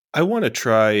 I want to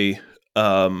try,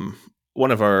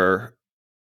 one of our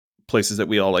places that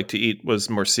we all like to eat was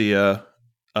Morcia.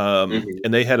 Mhm.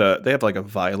 And they have like a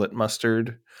violet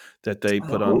mustard that they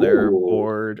put on Oh, their Ooh.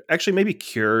 board. Actually, maybe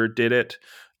Cure did it,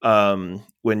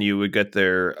 when you would get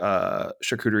their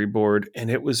charcuterie board, and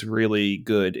it was really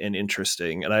good and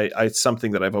interesting. And I it's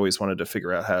something that I've always wanted to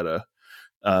figure out how to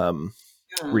um,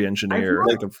 yeah. re-engineer,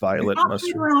 Like like a I've violet not played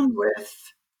mustard. around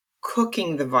with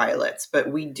cooking the violets, but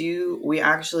we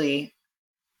actually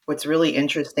what's really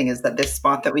interesting is that this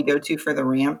spot that we go to for the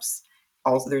ramps,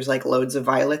 also there's like loads of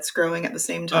violets growing at the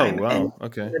same Oh time. And wow,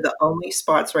 okay. they're the only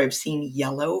spots where I've seen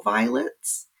yellow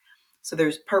violets. So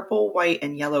there's purple, white,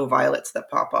 and yellow violets that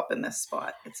pop up in this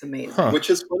spot. It's Huh. amazing.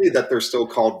 which is funny that they're still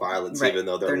called violets Right. even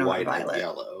though they're They're not white and violet.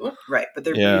 yellow. Right. But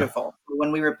they're Yeah. beautiful.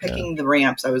 When we were Yeah. picking the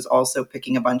ramps, I was also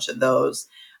picking a bunch of those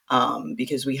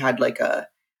because we had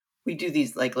we do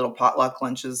these like little potluck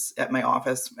lunches at my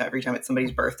office every time it's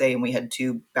somebody's birthday. And we had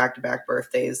 2 back-to-back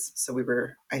birthdays. So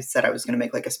I said I was going to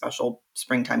make like a special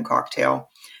springtime cocktail.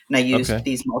 And I used Okay.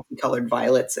 these multicolored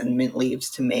violets and mint leaves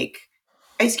to make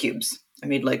ice cubes. I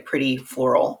made like pretty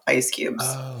floral ice cubes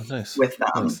Oh, nice. with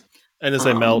them. Nice. And as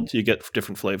they Um, melt, you get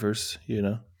different flavors.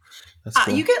 That's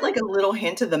you cool. get like a little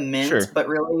hint of the mint, Sure. but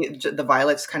really the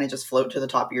violets kind of just float to the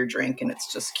top of your drink, and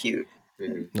it's just cute.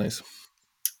 Mhm. Nice.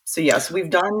 So yes, we've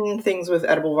done things with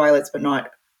edible violets, but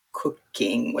not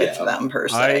cooking with Yeah. them per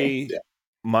se. I Yeah.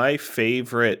 My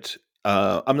favorite,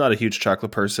 I'm not a huge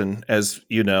chocolate person, as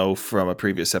you know from a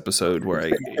previous episode where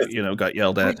I got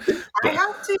yelled Which at. But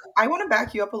I want to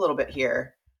back you up a little bit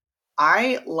here.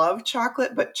 I love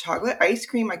chocolate, but chocolate ice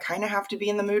cream I kind of have to be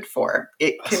in the mood for.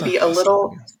 It that's can not be a that's not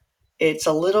little it's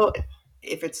a little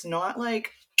if it's not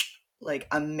like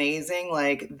amazing,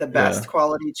 like the yeah. best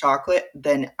quality chocolate,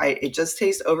 then it just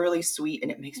tastes overly sweet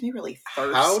and it makes me really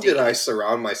How did I thirsty.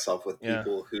 surround myself with Yeah.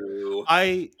 people who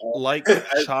I are like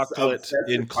as chocolate obsessed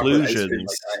with chocolate ice cream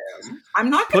inclusions. like I am? I'm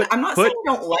not saying Put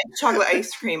I don't like chocolate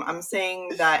ice cream. I'm saying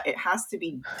that it has to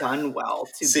be done well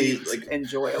to See, be like for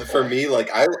enjoyable. me,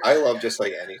 like I love just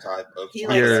like any type of He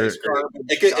chocolate likes your ice cream. garbage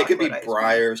It could chocolate be ice cream.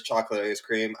 Breyer's chocolate ice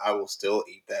cream. I will still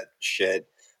eat that shit.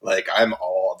 Like I'm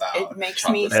all It about makes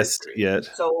me chocolate ice best cream. yet.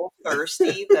 so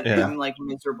thirsty that Yeah. I'm like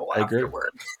miserable I agree. afterward.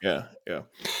 Yeah, yeah.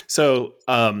 So,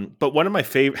 but one of my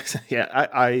favorite, yeah,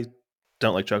 I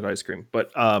don't like chocolate ice cream, but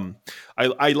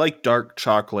I like dark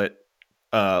chocolate,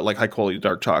 like high quality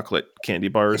dark chocolate candy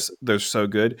bars. They're so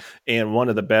good, and one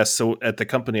of the best. So at the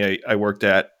company I worked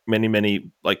at,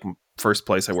 many like first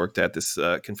place I worked at, this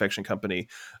confection company,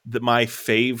 my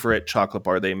favorite chocolate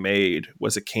bar they made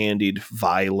was a candied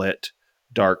violet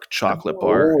dark chocolate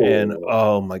bar, and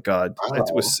Oh oh my god, wow,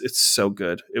 it's so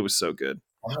good. It was so good.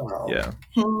 wow, Yeah.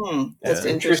 That's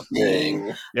Yeah. interesting. interesting.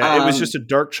 Yeah, it was Um, just a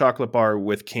dark chocolate bar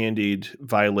with candied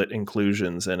violet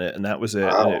inclusions in it, and that was it.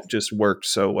 And Wow. it just worked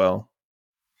so well.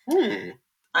 Hmm.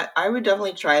 I would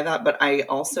definitely try that, but I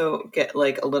also get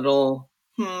like a little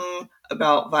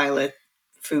about violet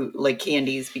food, like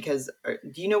candies, because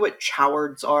do you know what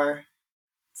chowards are?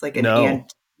 It's like No.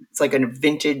 it's like a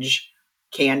vintage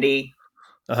candy.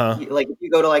 Uh huh. Like if you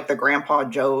go to like the Grandpa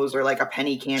Joe's or like a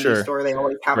penny candy Sure. store, they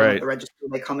always have them at Right. the register.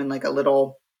 They come in like a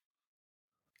little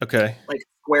Okay. like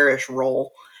squarish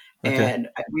roll. Okay. And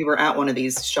we were at one of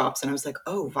these shops, and I was like,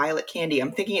 "Oh, violet candy."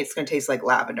 I'm thinking it's going to taste like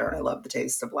lavender, and I love the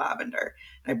taste of lavender.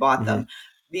 And I bought Hmm. them.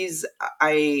 These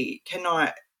I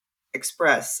cannot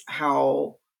express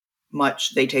how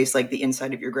much they taste like the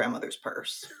inside of your grandmother's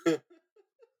purse.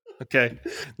 Okay.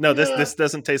 No, Yeah. this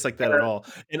doesn't taste like that at They're all.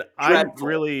 And dreadful.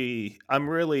 I'm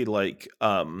really like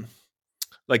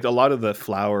a lot of the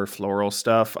floral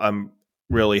stuff. I'm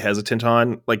really hesitant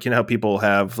on. Like, you know how people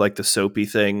have like the soapy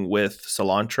thing with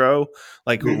cilantro,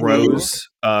 like Mhm. rose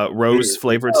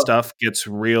flavored Oh, stuff gets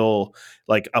real,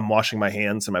 like I'm washing my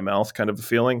hands in my mouth kind of a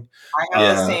feeling. I have the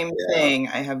Yeah, Um, same yeah. thing.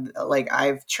 I have like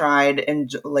I've tried and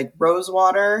like rose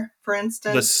water, for the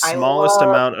instance. I smallest love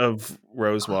amount of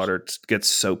rose water gets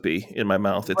soapy in my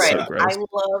mouth. It's right. so Yeah. I gross.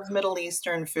 love Middle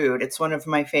Eastern food. It's one of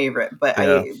my favorite. But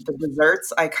Yeah. the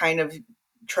desserts I kind of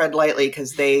tread lightly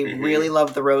because they really Hmm.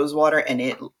 love the rose water, and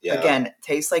it Yeah. again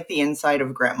tastes like the inside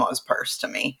of grandma's purse to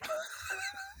me.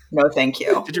 No, thank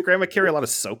you. Did your grandma carry a lot of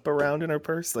soap around in her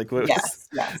purse? Like, what was? Yes,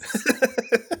 yes.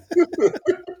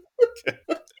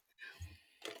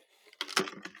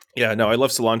 Yeah, no, I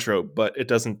love cilantro, but it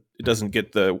doesn't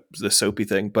get the soapy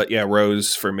thing. But yeah,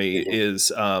 rose for me Mhm.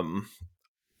 is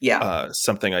Yeah.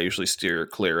 something I usually steer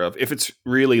clear of. If it's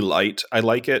really light, I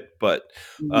like it, but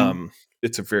Hmm. um,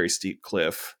 it's a very steep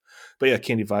cliff. But yeah,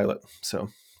 candy violet, so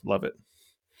love it.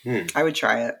 Hmm. I would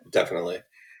try it. Definitely.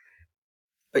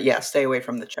 But yeah, stay away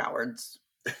from the chowards.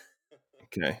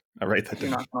 Okay, I write that You're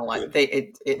down. not gonna like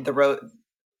the rose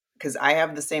because I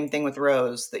have the same thing with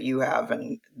rose that you have,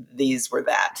 and these were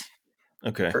that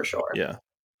Okay, for sure. yeah,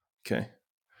 okay,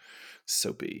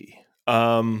 soapy.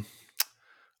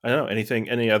 I don't know anything.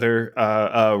 Any other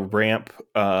ramp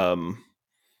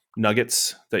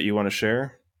nuggets that you want to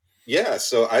share? Yeah,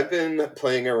 so I've been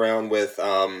playing around with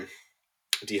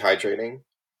dehydrating,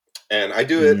 and I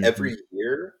do it Hmm. every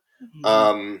year. Mhm.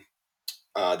 Um,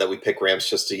 that we pick ramps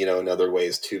just to, in other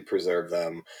ways to preserve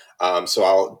them. So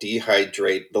I'll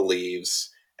dehydrate the leaves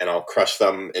and I'll crush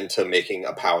them into making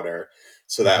a powder.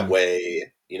 So that Hmm.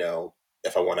 way,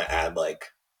 if I want to add like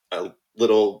a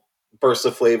little burst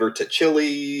of flavor to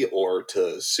chili or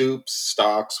to soups,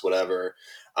 stocks, whatever,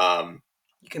 um,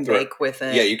 You can throw, bake with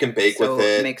yeah, it, you can bake with so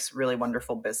it it. makes really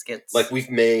wonderful Like biscuits. we've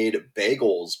made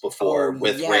bagels Oh before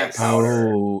with ram yes, powder,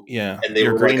 Oh yeah, and they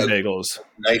your were like green a bagels.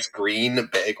 nice green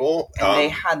bagel. and they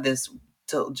had this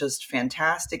just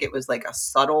fantastic. It was like a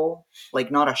subtle,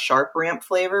 like not a sharp ramp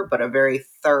flavor, but a very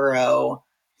thorough,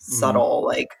 Hmm. subtle,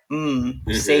 like Mhm.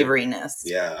 savoriness.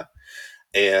 Yeah.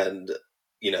 And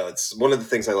it's one of the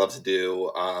things I love to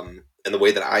do. And the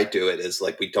way that I do it is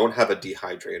like we don't have a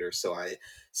dehydrator, so I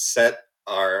set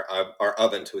our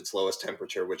oven to its lowest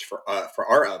temperature, which for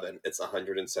our oven it's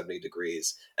 170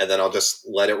 degrees, and then I'll just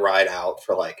let it ride out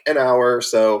for like an hour or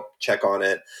so. Check on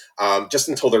it, just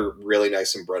until they're really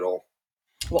nice and brittle.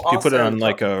 Well, Do you put it also on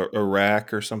like a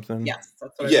rack or something? yes,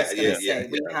 that's what I was Yeah, just yeah, gonna Yeah. yeah, say.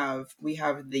 We yeah. have we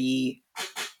have the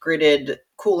gridded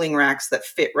cooling racks that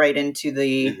fit right into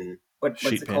the Hmm. what's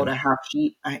Sheet it called, a pan. half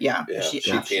sheet, yeah, a Yeah, sheet, Yeah.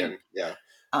 sheet half sheet. pan. Yeah, Yeah.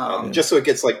 Um, just so it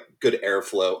gets like good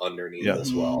airflow underneath Yeah.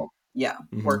 as mhm. well. Yeah,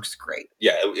 Hmm. works great.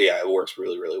 Yeah, it works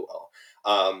really, really well.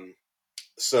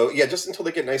 So yeah, just until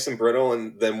they get nice and brittle,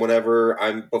 and then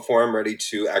before I'm ready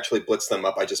to actually blitz them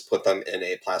up, I just put them in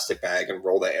a plastic bag and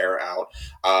roll the air out,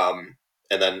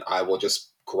 and then I will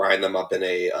just grind them up in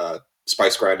a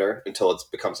spice grinder until it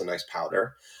becomes a nice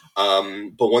powder.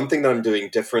 But one thing that I'm doing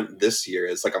different this year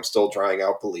is like I'm still drying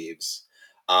out the leaves,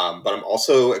 but I'm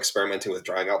also experimenting with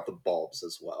drying out the bulbs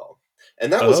as well.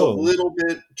 And that was a Oh. little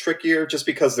bit trickier just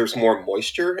because there's more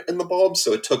moisture in the bulbs,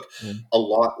 so it took Yeah. a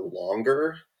lot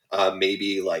longer,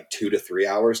 maybe like 2 to 3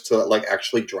 hours to like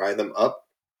actually dry them up.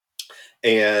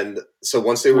 And so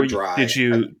once they were dry,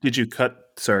 Did you cut?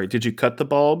 Sorry, did you cut the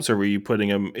bulbs, or were you putting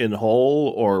them in whole,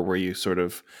 or were you sort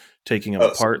of taking them oh,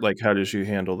 apart? Like, how did you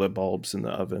handle the bulbs in the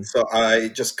oven? so I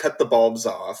just cut the bulbs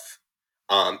off,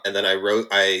 and then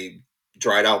I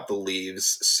dried out the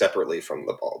leaves separately from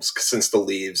the bulbs since the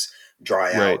leaves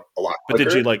dry Right. out a lot But did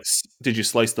you quicker. did you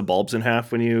slice the bulbs in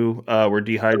half when you were Oh, no,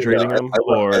 dehydrating them, I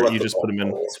or left you the just put bulb them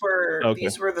in? whole. Okay,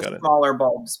 These were the got it. smaller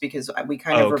bulbs because we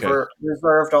kind Oh, of okay.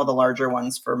 reserved all the larger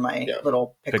ones for my Yeah,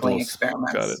 little pickling Pickles.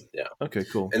 Got it. experiments. yeah. Okay,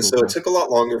 cool, And cool, so it cool. took a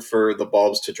lot longer for the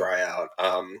bulbs to dry out.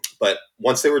 But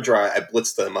once they were dry, I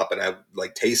blitzed them up and I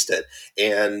like taste it,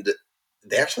 and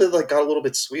they actually like got a little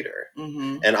bit sweeter.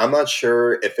 Hmm. And I'm not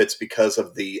sure if it's because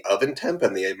of the oven temp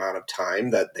and the amount of time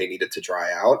that they needed to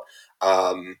dry out,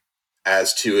 um,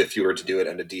 as to if you were to do it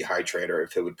in a dehydrator,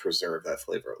 if it would preserve that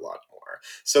flavor a lot more.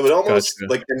 So it almost Gotcha.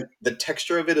 like the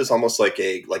texture of it is almost like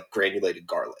a like granulated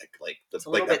garlic, like the It's a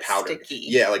like little that bit powdered, sticky.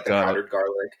 yeah, like the Got it. powdered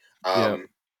garlic. Yeah.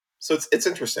 So it's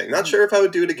interesting. Not Mm, sure if I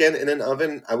would do it again in an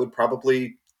oven. I would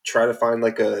probably try to find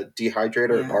like a dehydrator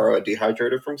or yeah, borrow a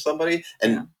dehydrator from somebody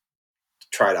yeah. and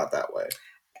try it out that way.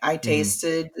 I Hmm.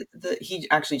 tasted he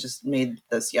actually just made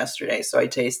this yesterday, so I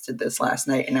tasted this last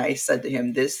night, and I said to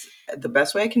him, "This the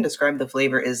best way I can describe the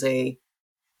flavor is a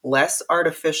less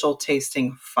artificial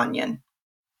tasting Funyun."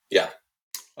 Yeah.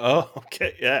 Oh,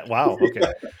 okay. Yeah. Wow. Okay.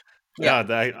 Yeah.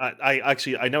 I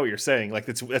actually I know what you're saying. Like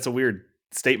that's a weird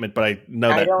statement, but I know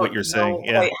I that what don't you're know saying.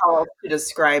 Yeah, quite how else to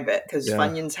describe it because yeah,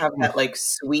 Funyuns have Hmm. that like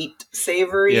sweet,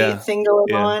 savory Yeah, thing going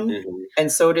yeah, on, Mhm.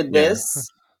 and so did yeah, this,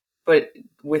 but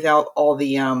without all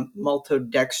the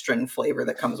maltodextrin flavor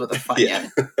that comes with a Yeah.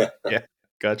 Funyun. yeah.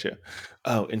 Gotcha.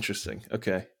 Oh, interesting.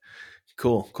 Okay,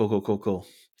 cool.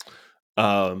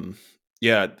 Um,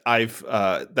 yeah, I've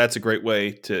that's a great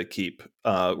way to keep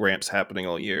ramps happening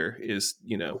all year. Is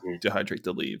Mhm. dehydrate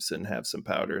the leaves and have some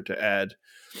powder to add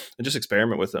and just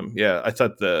experiment with them. Yeah, I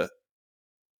thought the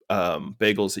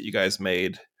bagels that you guys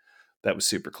made that was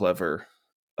super clever.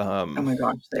 Oh Um, my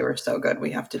gosh, they were so good.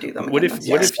 We have to do them again this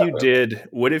what year.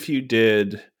 if you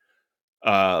did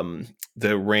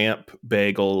the ramp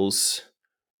bagels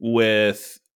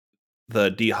with the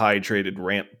dehydrated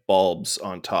ramp bulbs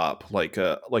on top, like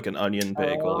an onion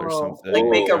bagel or Oh, something, like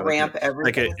make a Ooh. ramp like a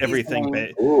everything everything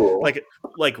seasoning. Ooh.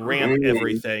 like ramp Mm.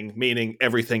 everything, meaning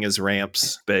everything is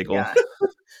ramps bagel. Yeah,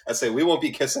 I say we won't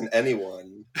be kissing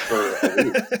anyone for a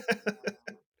week.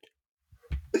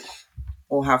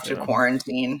 we'll have to Yeah,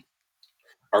 quarantine.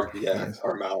 nice.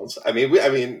 Our mouths. I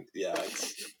mean, yeah.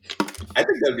 I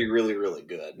think that'd be really, really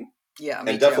good, Yeah,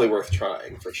 me and definitely too. worth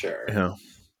trying for sure. Yeah.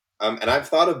 And I've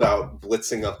thought about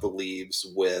blitzing up the leaves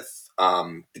with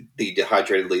the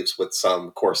dehydrated leaves with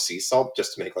some coarse sea salt,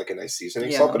 just to make like a nice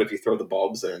seasoning salt. Yeah. But if you throw the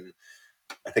bulbs in,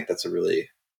 I think that's a really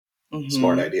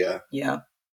smart Mm-hmm. idea. Yeah.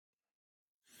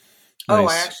 Oh, I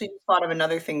Nice. actually just thought of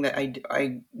another thing that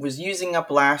I was using up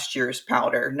last year's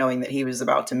powder, knowing that he was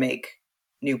about to make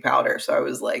new powder. So I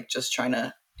was like just trying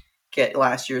to get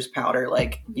last year's powder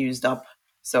like used up.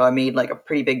 So I made like a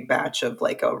pretty big batch of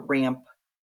like a ramp.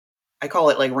 I call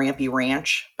it like Rampy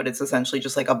Ranch, but it's essentially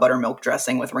just like a buttermilk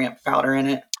dressing with ramp powder in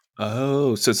it.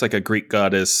 Oh, so it's like a Greek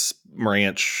goddess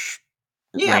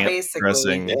Yeah, ramp basically.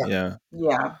 dressing. Yeah. Yeah.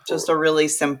 Yeah, just a really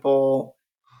simple,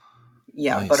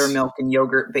 yeah, Nice. buttermilk and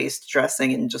yogurt based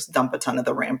dressing and just dump a ton of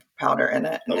the ramp powder in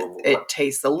it. And The it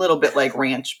tastes a little bit like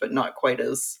ranch, but not quite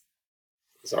as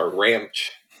is our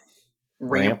ranch,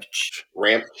 Ramp.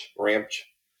 ranch. ranch.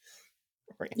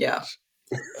 Yeah. Ranch.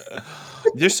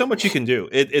 There's so much you can do.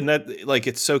 And that like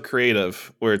it's so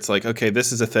creative where it's like, okay,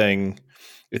 this is a thing.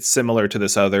 It's similar to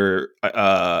this other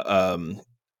item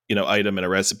in a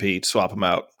recipe. Swap them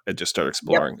out and just start Yep.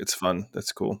 exploring. It's fun.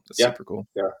 That's cool. That's Yeah, super cool.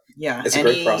 yeah. Yeah. It's a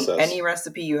great Any process.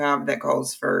 recipe you have that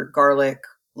calls for garlic,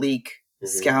 leek, Hmm.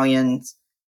 scallions,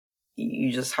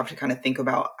 you just have to kind of think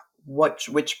about which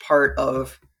part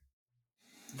of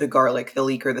the garlic, the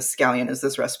leek, or the scallion is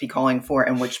this recipe calling for,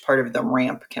 and which part of the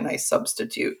ramp can I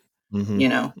substitute? Mm-hmm. You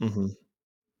know. Mm-hmm.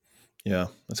 Yeah,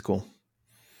 that's cool.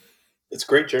 It's a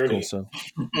great Cool journey. stuff.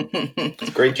 It's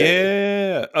a great journey.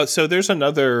 Yeah. So there's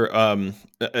another. I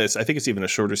think it's even a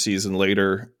shorter season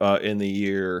later in the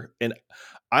year, and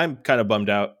I'm kind of bummed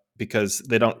out because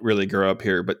they don't really grow up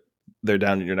here, but they're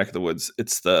down in your neck of the woods.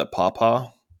 It's the pawpaw.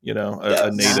 A Yes. Yeah.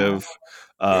 native,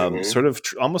 Hmm. sort of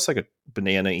almost like a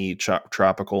banana-y,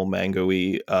 tropical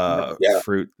mango-y Yep. Yeah.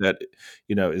 fruit that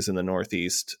is in the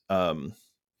Northeast. Like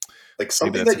Maybe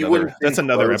something that you wouldn't that's think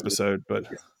another grows in episode, but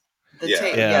the Yeah.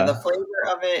 Yeah, the yeah, flavor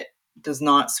of it does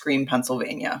not scream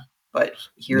Pennsylvania, but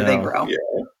here they no, grow. Yeah.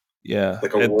 yeah, that's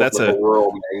Like a a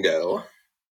rural mango.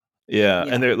 Yeah,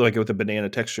 Yeah. and they're like with a banana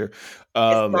texture.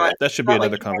 Yeah. That should be Got like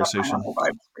another banana conversation. pineapple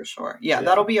vibes for sure. Yeah, Yeah.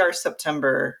 that'll be our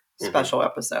September Hmm. special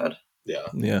episode Yeah.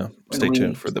 Yeah, when stay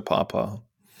tuned we for the pawpaw.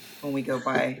 go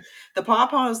by. The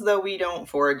pawpaws though we don't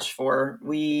forage for.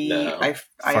 No. I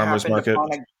Farmers happened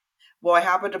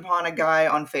market. upon a guy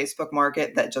on Facebook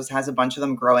Market that just has a bunch of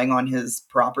them growing on his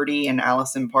property in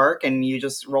Allison Park, and you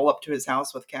just roll up to his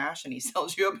house with cash, and he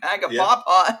sells you a bag of Yeah.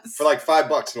 pawpaws For like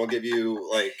 $5, and we'll give you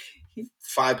like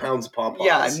 5 pounds of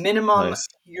Yeah, pawpaws. minimum. Nice.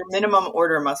 Your minimum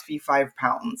order must be 5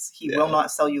 pounds. He will Yeah.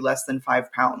 not sell you less than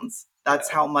 5 pounds. That's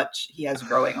Yeah. how much he has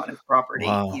growing on his property.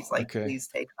 Wow. He's like, Okay. please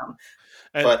take them.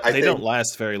 And But I they don't think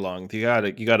last very long. You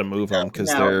gotta move them because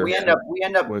No, they're we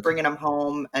end up quick. bringing them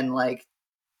home and like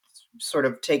sort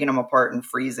of taking them apart and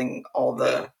freezing all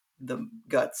yeah. the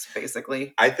guts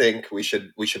basically I think we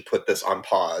should put this on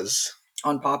pause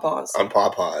on pawpaws. on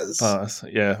pawpaws Pause.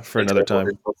 Yeah, for another time.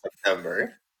 until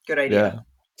September. Good idea. Yeah,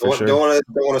 for sure. Don't want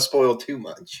to spoil too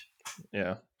much.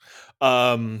 Yeah.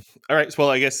 All right. Well,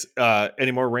 I guess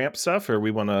any more ramp stuff, or we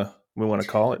wanna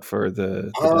call it for the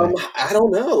day. I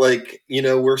don't know. Like,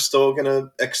 we're still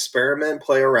gonna experiment,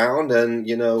 play around, and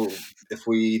if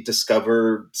we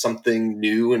discover something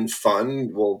new and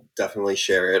fun, we'll definitely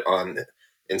share it on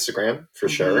Instagram for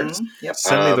sure. Yep.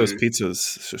 Send me those Um,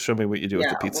 pizzas. Show me what you do with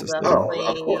Yeah, the pizzas later. of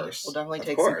we'll course, definitely of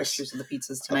take some course, pictures of the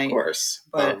pizzas of tonight. course.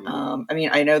 But I mean,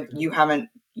 I know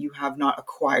you have not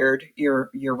acquired your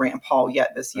ramp haul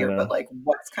yet this I year, but know. like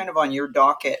what's kind of on your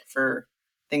docket for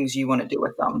things you want to do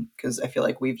with them? Because I feel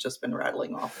like we've just been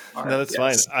rattling off No, our that's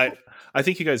fine. Yes. I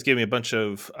think you guys gave me a bunch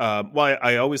of. Well,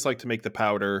 I always like to make the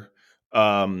powder.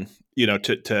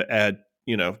 To add,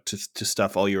 to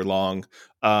stuff all year long.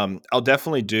 I'll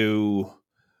definitely do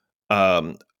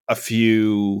um a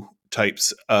few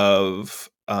types of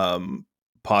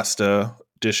pasta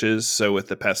dishes. So with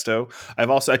the pesto, I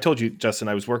told you, Justin,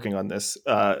 I was working on this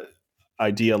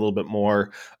idea a little bit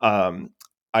more. Um,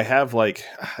 I have like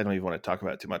I don't even want to talk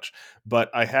about it too much, but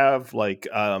I have like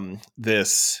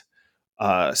this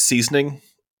seasoning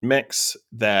mix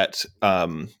that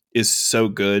is so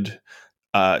good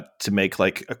to make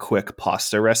like a quick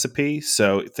pasta recipe.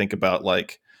 So think about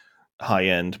like high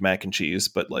end mac and cheese,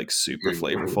 but like super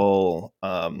Mm-hmm.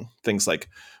 flavorful. Things like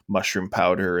mushroom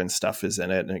powder and stuff is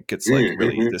in it, and it gets like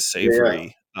really Mm-hmm. this Yeah.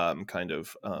 savory kind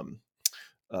of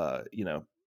you know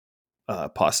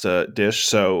pasta dish.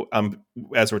 So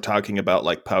as we're talking about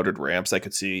like powdered ramps, I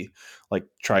could see like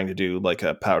trying to do like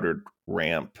a powdered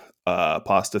ramp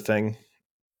pasta thing.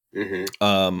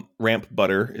 Mm-hmm. Ramp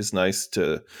butter is nice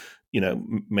to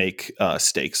make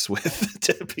steaks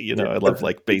with. Yeah. I love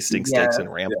like basting steaks yes, in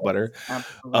ramp Yeah. butter.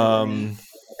 absolutely. um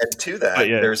And to but that,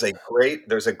 yeah, there's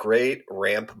a great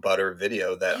ramp butter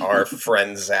video that our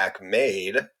friend Zach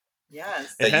made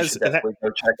Yes, it that you has should it ha- definitely go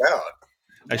check out.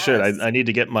 I should. yes. I need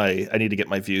to get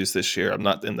my views this year. I'm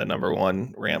not in the number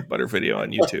one ramp butter video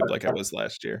on YouTube like I was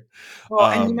last year. Well,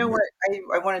 and you know um what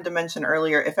I wanted to mention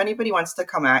earlier, if anybody wants to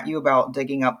come at you about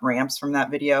digging up ramps from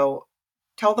that video,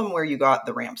 tell them where you got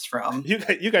the ramps from.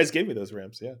 you guys gave me those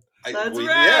ramps, yeah. That's Yeah, we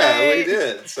right.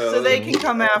 did. So they So can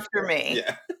come after me.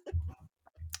 yeah.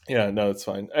 Yeah, no, it's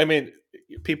fine. I mean,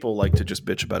 people like to just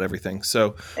bitch about everything.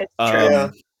 So It's true. Yeah.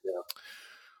 um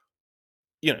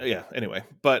yeah, anyway.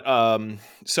 But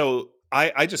so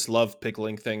I just love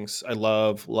pickling things. I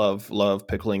love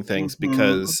pickling things Mhm.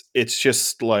 because it's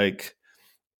just like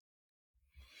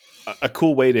a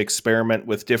cool way to experiment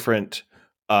with different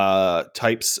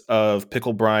types of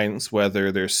pickle brines,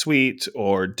 whether they're sweet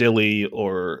or dilly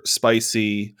or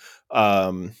spicy.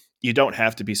 You don't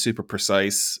have to be super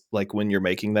precise, like when you're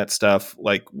making that stuff,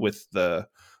 like with the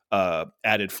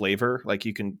added flavor. Like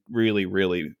you can really,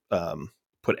 really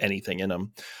put anything in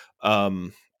them.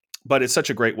 Um, but it's such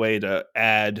a great way to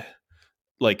add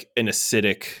like an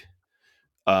acidic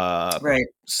uh, Right.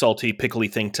 salty, pickly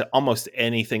thing to almost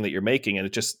anything that you're making, and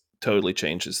it just totally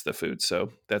changes the food.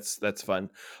 So that's fun.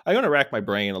 I'm gonna rack my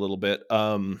brain a little bit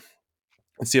and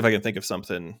see if I can think of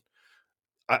something.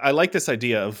 I like this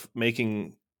idea of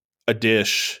making a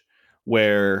dish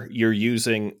where you're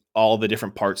using all the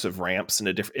different parts of ramps in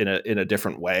a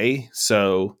different way.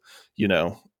 So you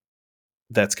know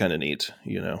that's kind of neat.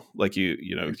 Like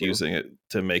Mhm. using it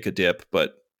to make a dip,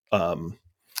 but um,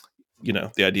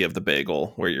 the idea of the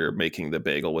bagel where you're making the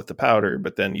bagel with the powder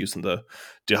but then using the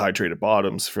dehydrated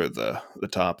bottoms for the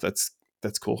top. That's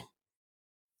cool.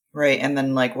 Right. And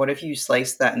then like what if you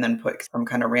slice that and then put some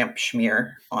kind of ramp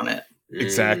schmear on it? Mm,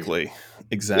 Exactly. yeah.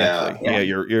 Exactly. Yeah, Yeah,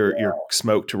 your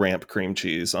smoked ramp cream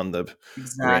cheese on the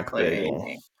ramp bagel.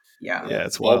 exactly. Yeah. Yeah. Yeah,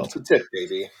 it's Bulb wild. to tip,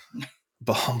 baby.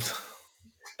 Bulb.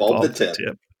 Bulb to Bulb to tip.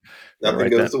 tip. I'll Nothing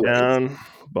write goes that to waste. down.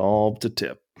 Bulb to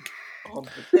tip. Bulb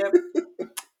to tip,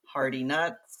 hearty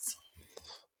nuts,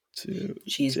 To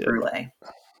cheese tip. brulee.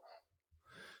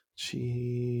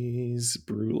 Cheese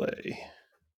brulee.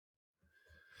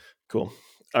 Cool.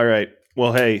 All right.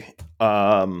 Well, hey,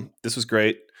 this was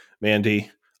great, Mandy.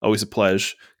 Always a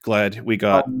pleasure. Glad we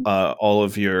got Um, all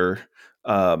of your,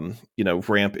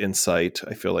 ramp insight.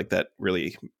 I feel like that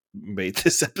really made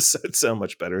this episode so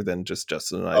much better than just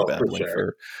Justin and I Oh, for babbling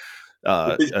sure. for,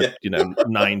 Yeah.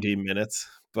 90 minutes.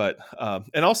 But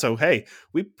and also, hey,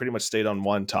 we pretty much stayed on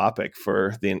one topic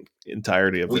for the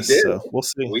entirety of We this. did. So we'll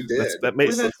see. We That's did. that may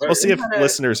This is we'll very see if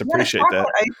listeners we had a appreciate that.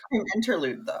 chocolate ice cream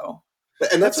interlude though.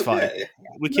 and that's That's fine. okay.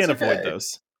 We That's can't avoid okay.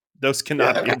 those. Those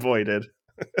cannot Yeah. be avoided.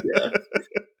 Yeah.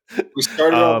 We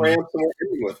started on um, ramps and we're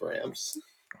ending with ramps.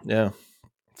 yeah,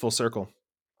 full circle.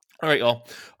 All right, y'all.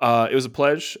 It was a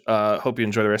pleasure. Hope you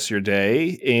enjoy the rest of your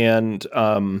day. And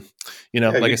Yeah, like you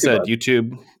I too, said, bud.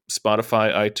 YouTube,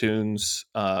 Spotify, iTunes,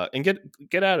 and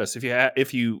get at us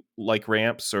if you like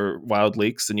ramps or wild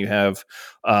leaks and you have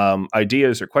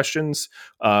ideas or questions.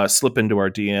 Slip into our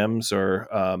DMs or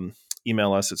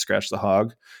email us at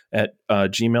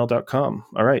scratchthehog@gmail.com.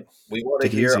 All right, We want to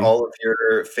take it hear easy. all of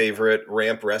your favorite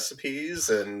ramp recipes,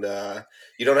 and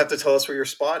you don't have to tell us where your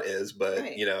spot is, but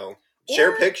Right. Share You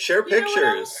know what pictures.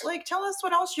 else? Like, tell us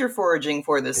what else you're foraging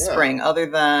for this Yeah. spring, other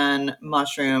than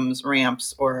mushrooms,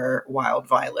 ramps, or wild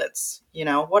violets. You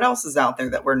know, what else is out there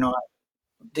that we're not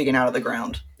digging out of the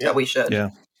ground Yeah. that we should?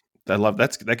 Yeah. I love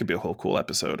that could be a whole cool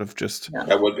episode of just Yeah.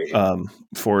 That would be.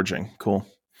 foraging. Cool.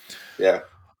 Yeah.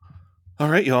 All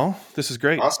right, y'all. This is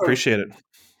great. Awesome. Appreciate it.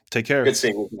 Take care. Good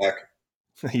seeing you, Mac.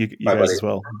 You Bye, guys buddy. as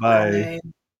well. Bye.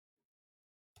 Bye.